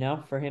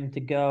for him to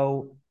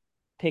go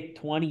pick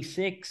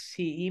 26,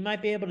 he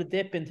might be able to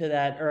dip into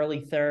that early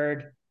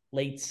third,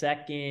 late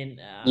second.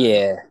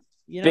 Yeah,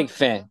 You know, big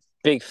fan.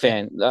 Big yeah,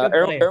 fan. good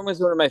player. Irwin's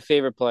one of my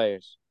favorite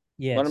players.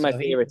 Yeah, One of my so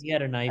favorites. he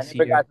had a I nice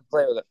never got year. to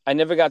play with him. I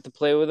never got to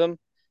play with him.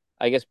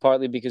 I guess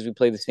partly because we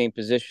play the same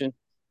position,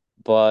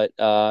 but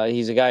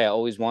he's a guy I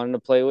always wanted to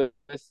play with.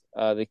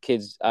 The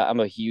kids, I'm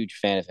a huge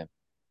fan of him.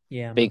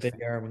 Yeah, I'm a Big big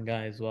fan. Irwin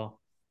guy as well.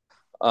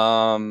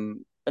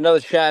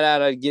 Another shout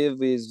out I'd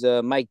give is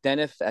Mike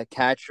Dennis at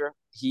catcher.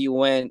 He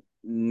went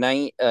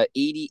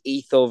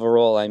 88th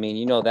overall. I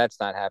mean, that's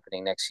not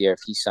happening next year if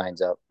he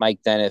signs up. Mike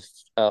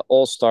Dennis,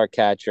 all-star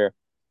catcher,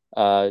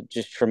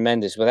 just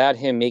tremendous. Without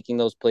him making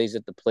those plays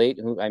at the plate,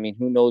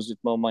 who knows if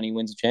Mo Money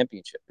wins a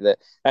championship?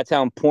 That's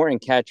how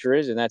important catcher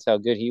is, and that's how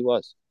good he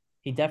was.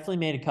 He definitely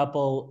made a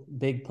couple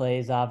big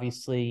plays.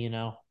 Obviously,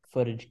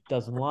 footage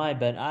doesn't lie,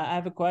 but I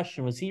have a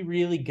question. Was he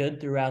really good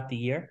throughout the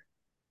year?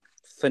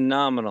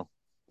 Phenomenal.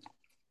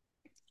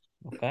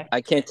 Okay.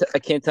 I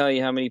can't tell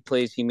you how many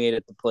plays he made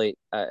at the plate.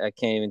 I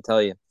can't even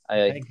tell you. I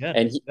Okay, good.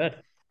 and he, Good.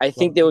 I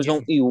think Love there to was hear.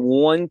 only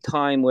one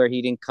time where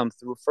he didn't come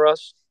through for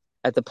us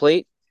at the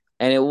plate,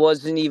 and it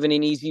wasn't even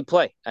an easy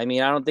play. I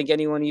mean, I don't think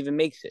anyone even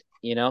makes it.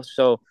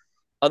 So,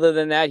 other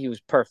than that, he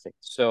was perfect.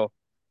 So,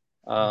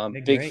 Okay,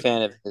 big great.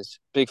 fan of his.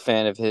 Big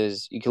fan of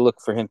his. You can look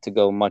for him to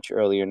go much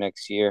earlier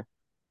next year.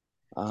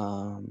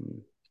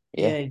 Um,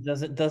 yeah, Yeah, he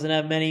doesn't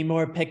have many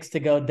more picks to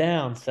go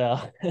down, so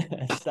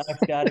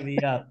stock's got to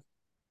be up.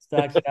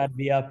 Stock's got to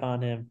be up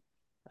on him.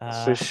 for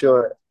Uh,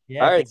 sure.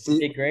 yeah, All I right, think you see,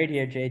 did great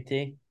here,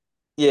 JT.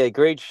 yeah,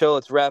 great show.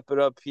 Let's wrap it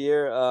up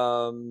here.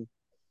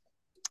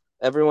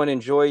 Everyone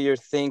enjoy your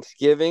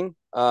Thanksgiving.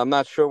 I'm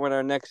not sure when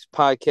our next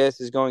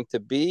podcast is going to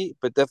be,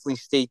 but definitely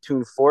stay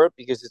tuned for it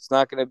because it's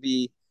not going to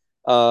be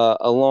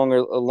a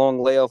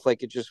long layoff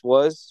like it just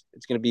was.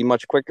 It's going to be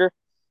much quicker.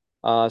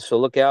 So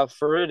look out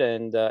for it,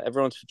 and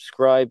everyone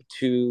subscribe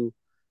to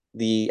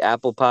the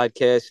Apple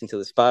podcast and to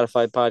the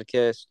Spotify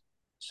podcast,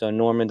 so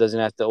Norman doesn't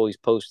have to always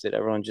post it.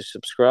 Everyone just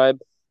subscribe,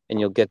 and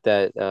you'll get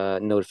that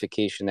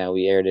notification that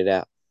we aired it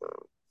out.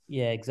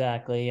 Yeah,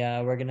 exactly.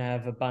 We're gonna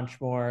have a bunch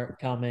more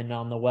coming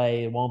on the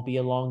way. It won't be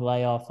a long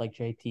layoff, like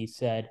JT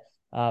said.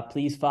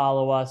 Please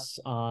follow us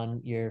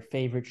on your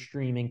favorite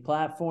streaming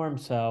platform,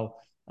 so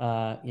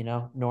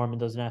Norman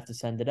doesn't have to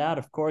send it out.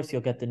 Of course,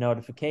 you'll get the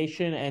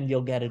notification and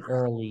you'll get it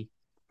early.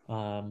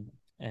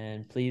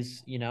 And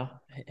please,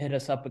 hit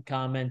us up with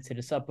comments, hit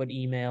us up with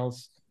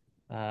emails.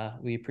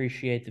 We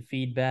appreciate the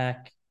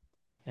feedback,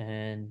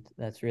 and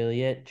that's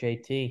really it.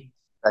 JT,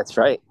 That's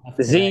right.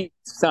 for today. Z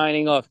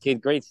signing off,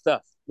 kid. Great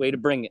stuff. Way to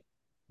bring it.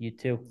 You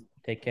too.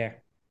 Take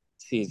care.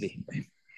 It's easy.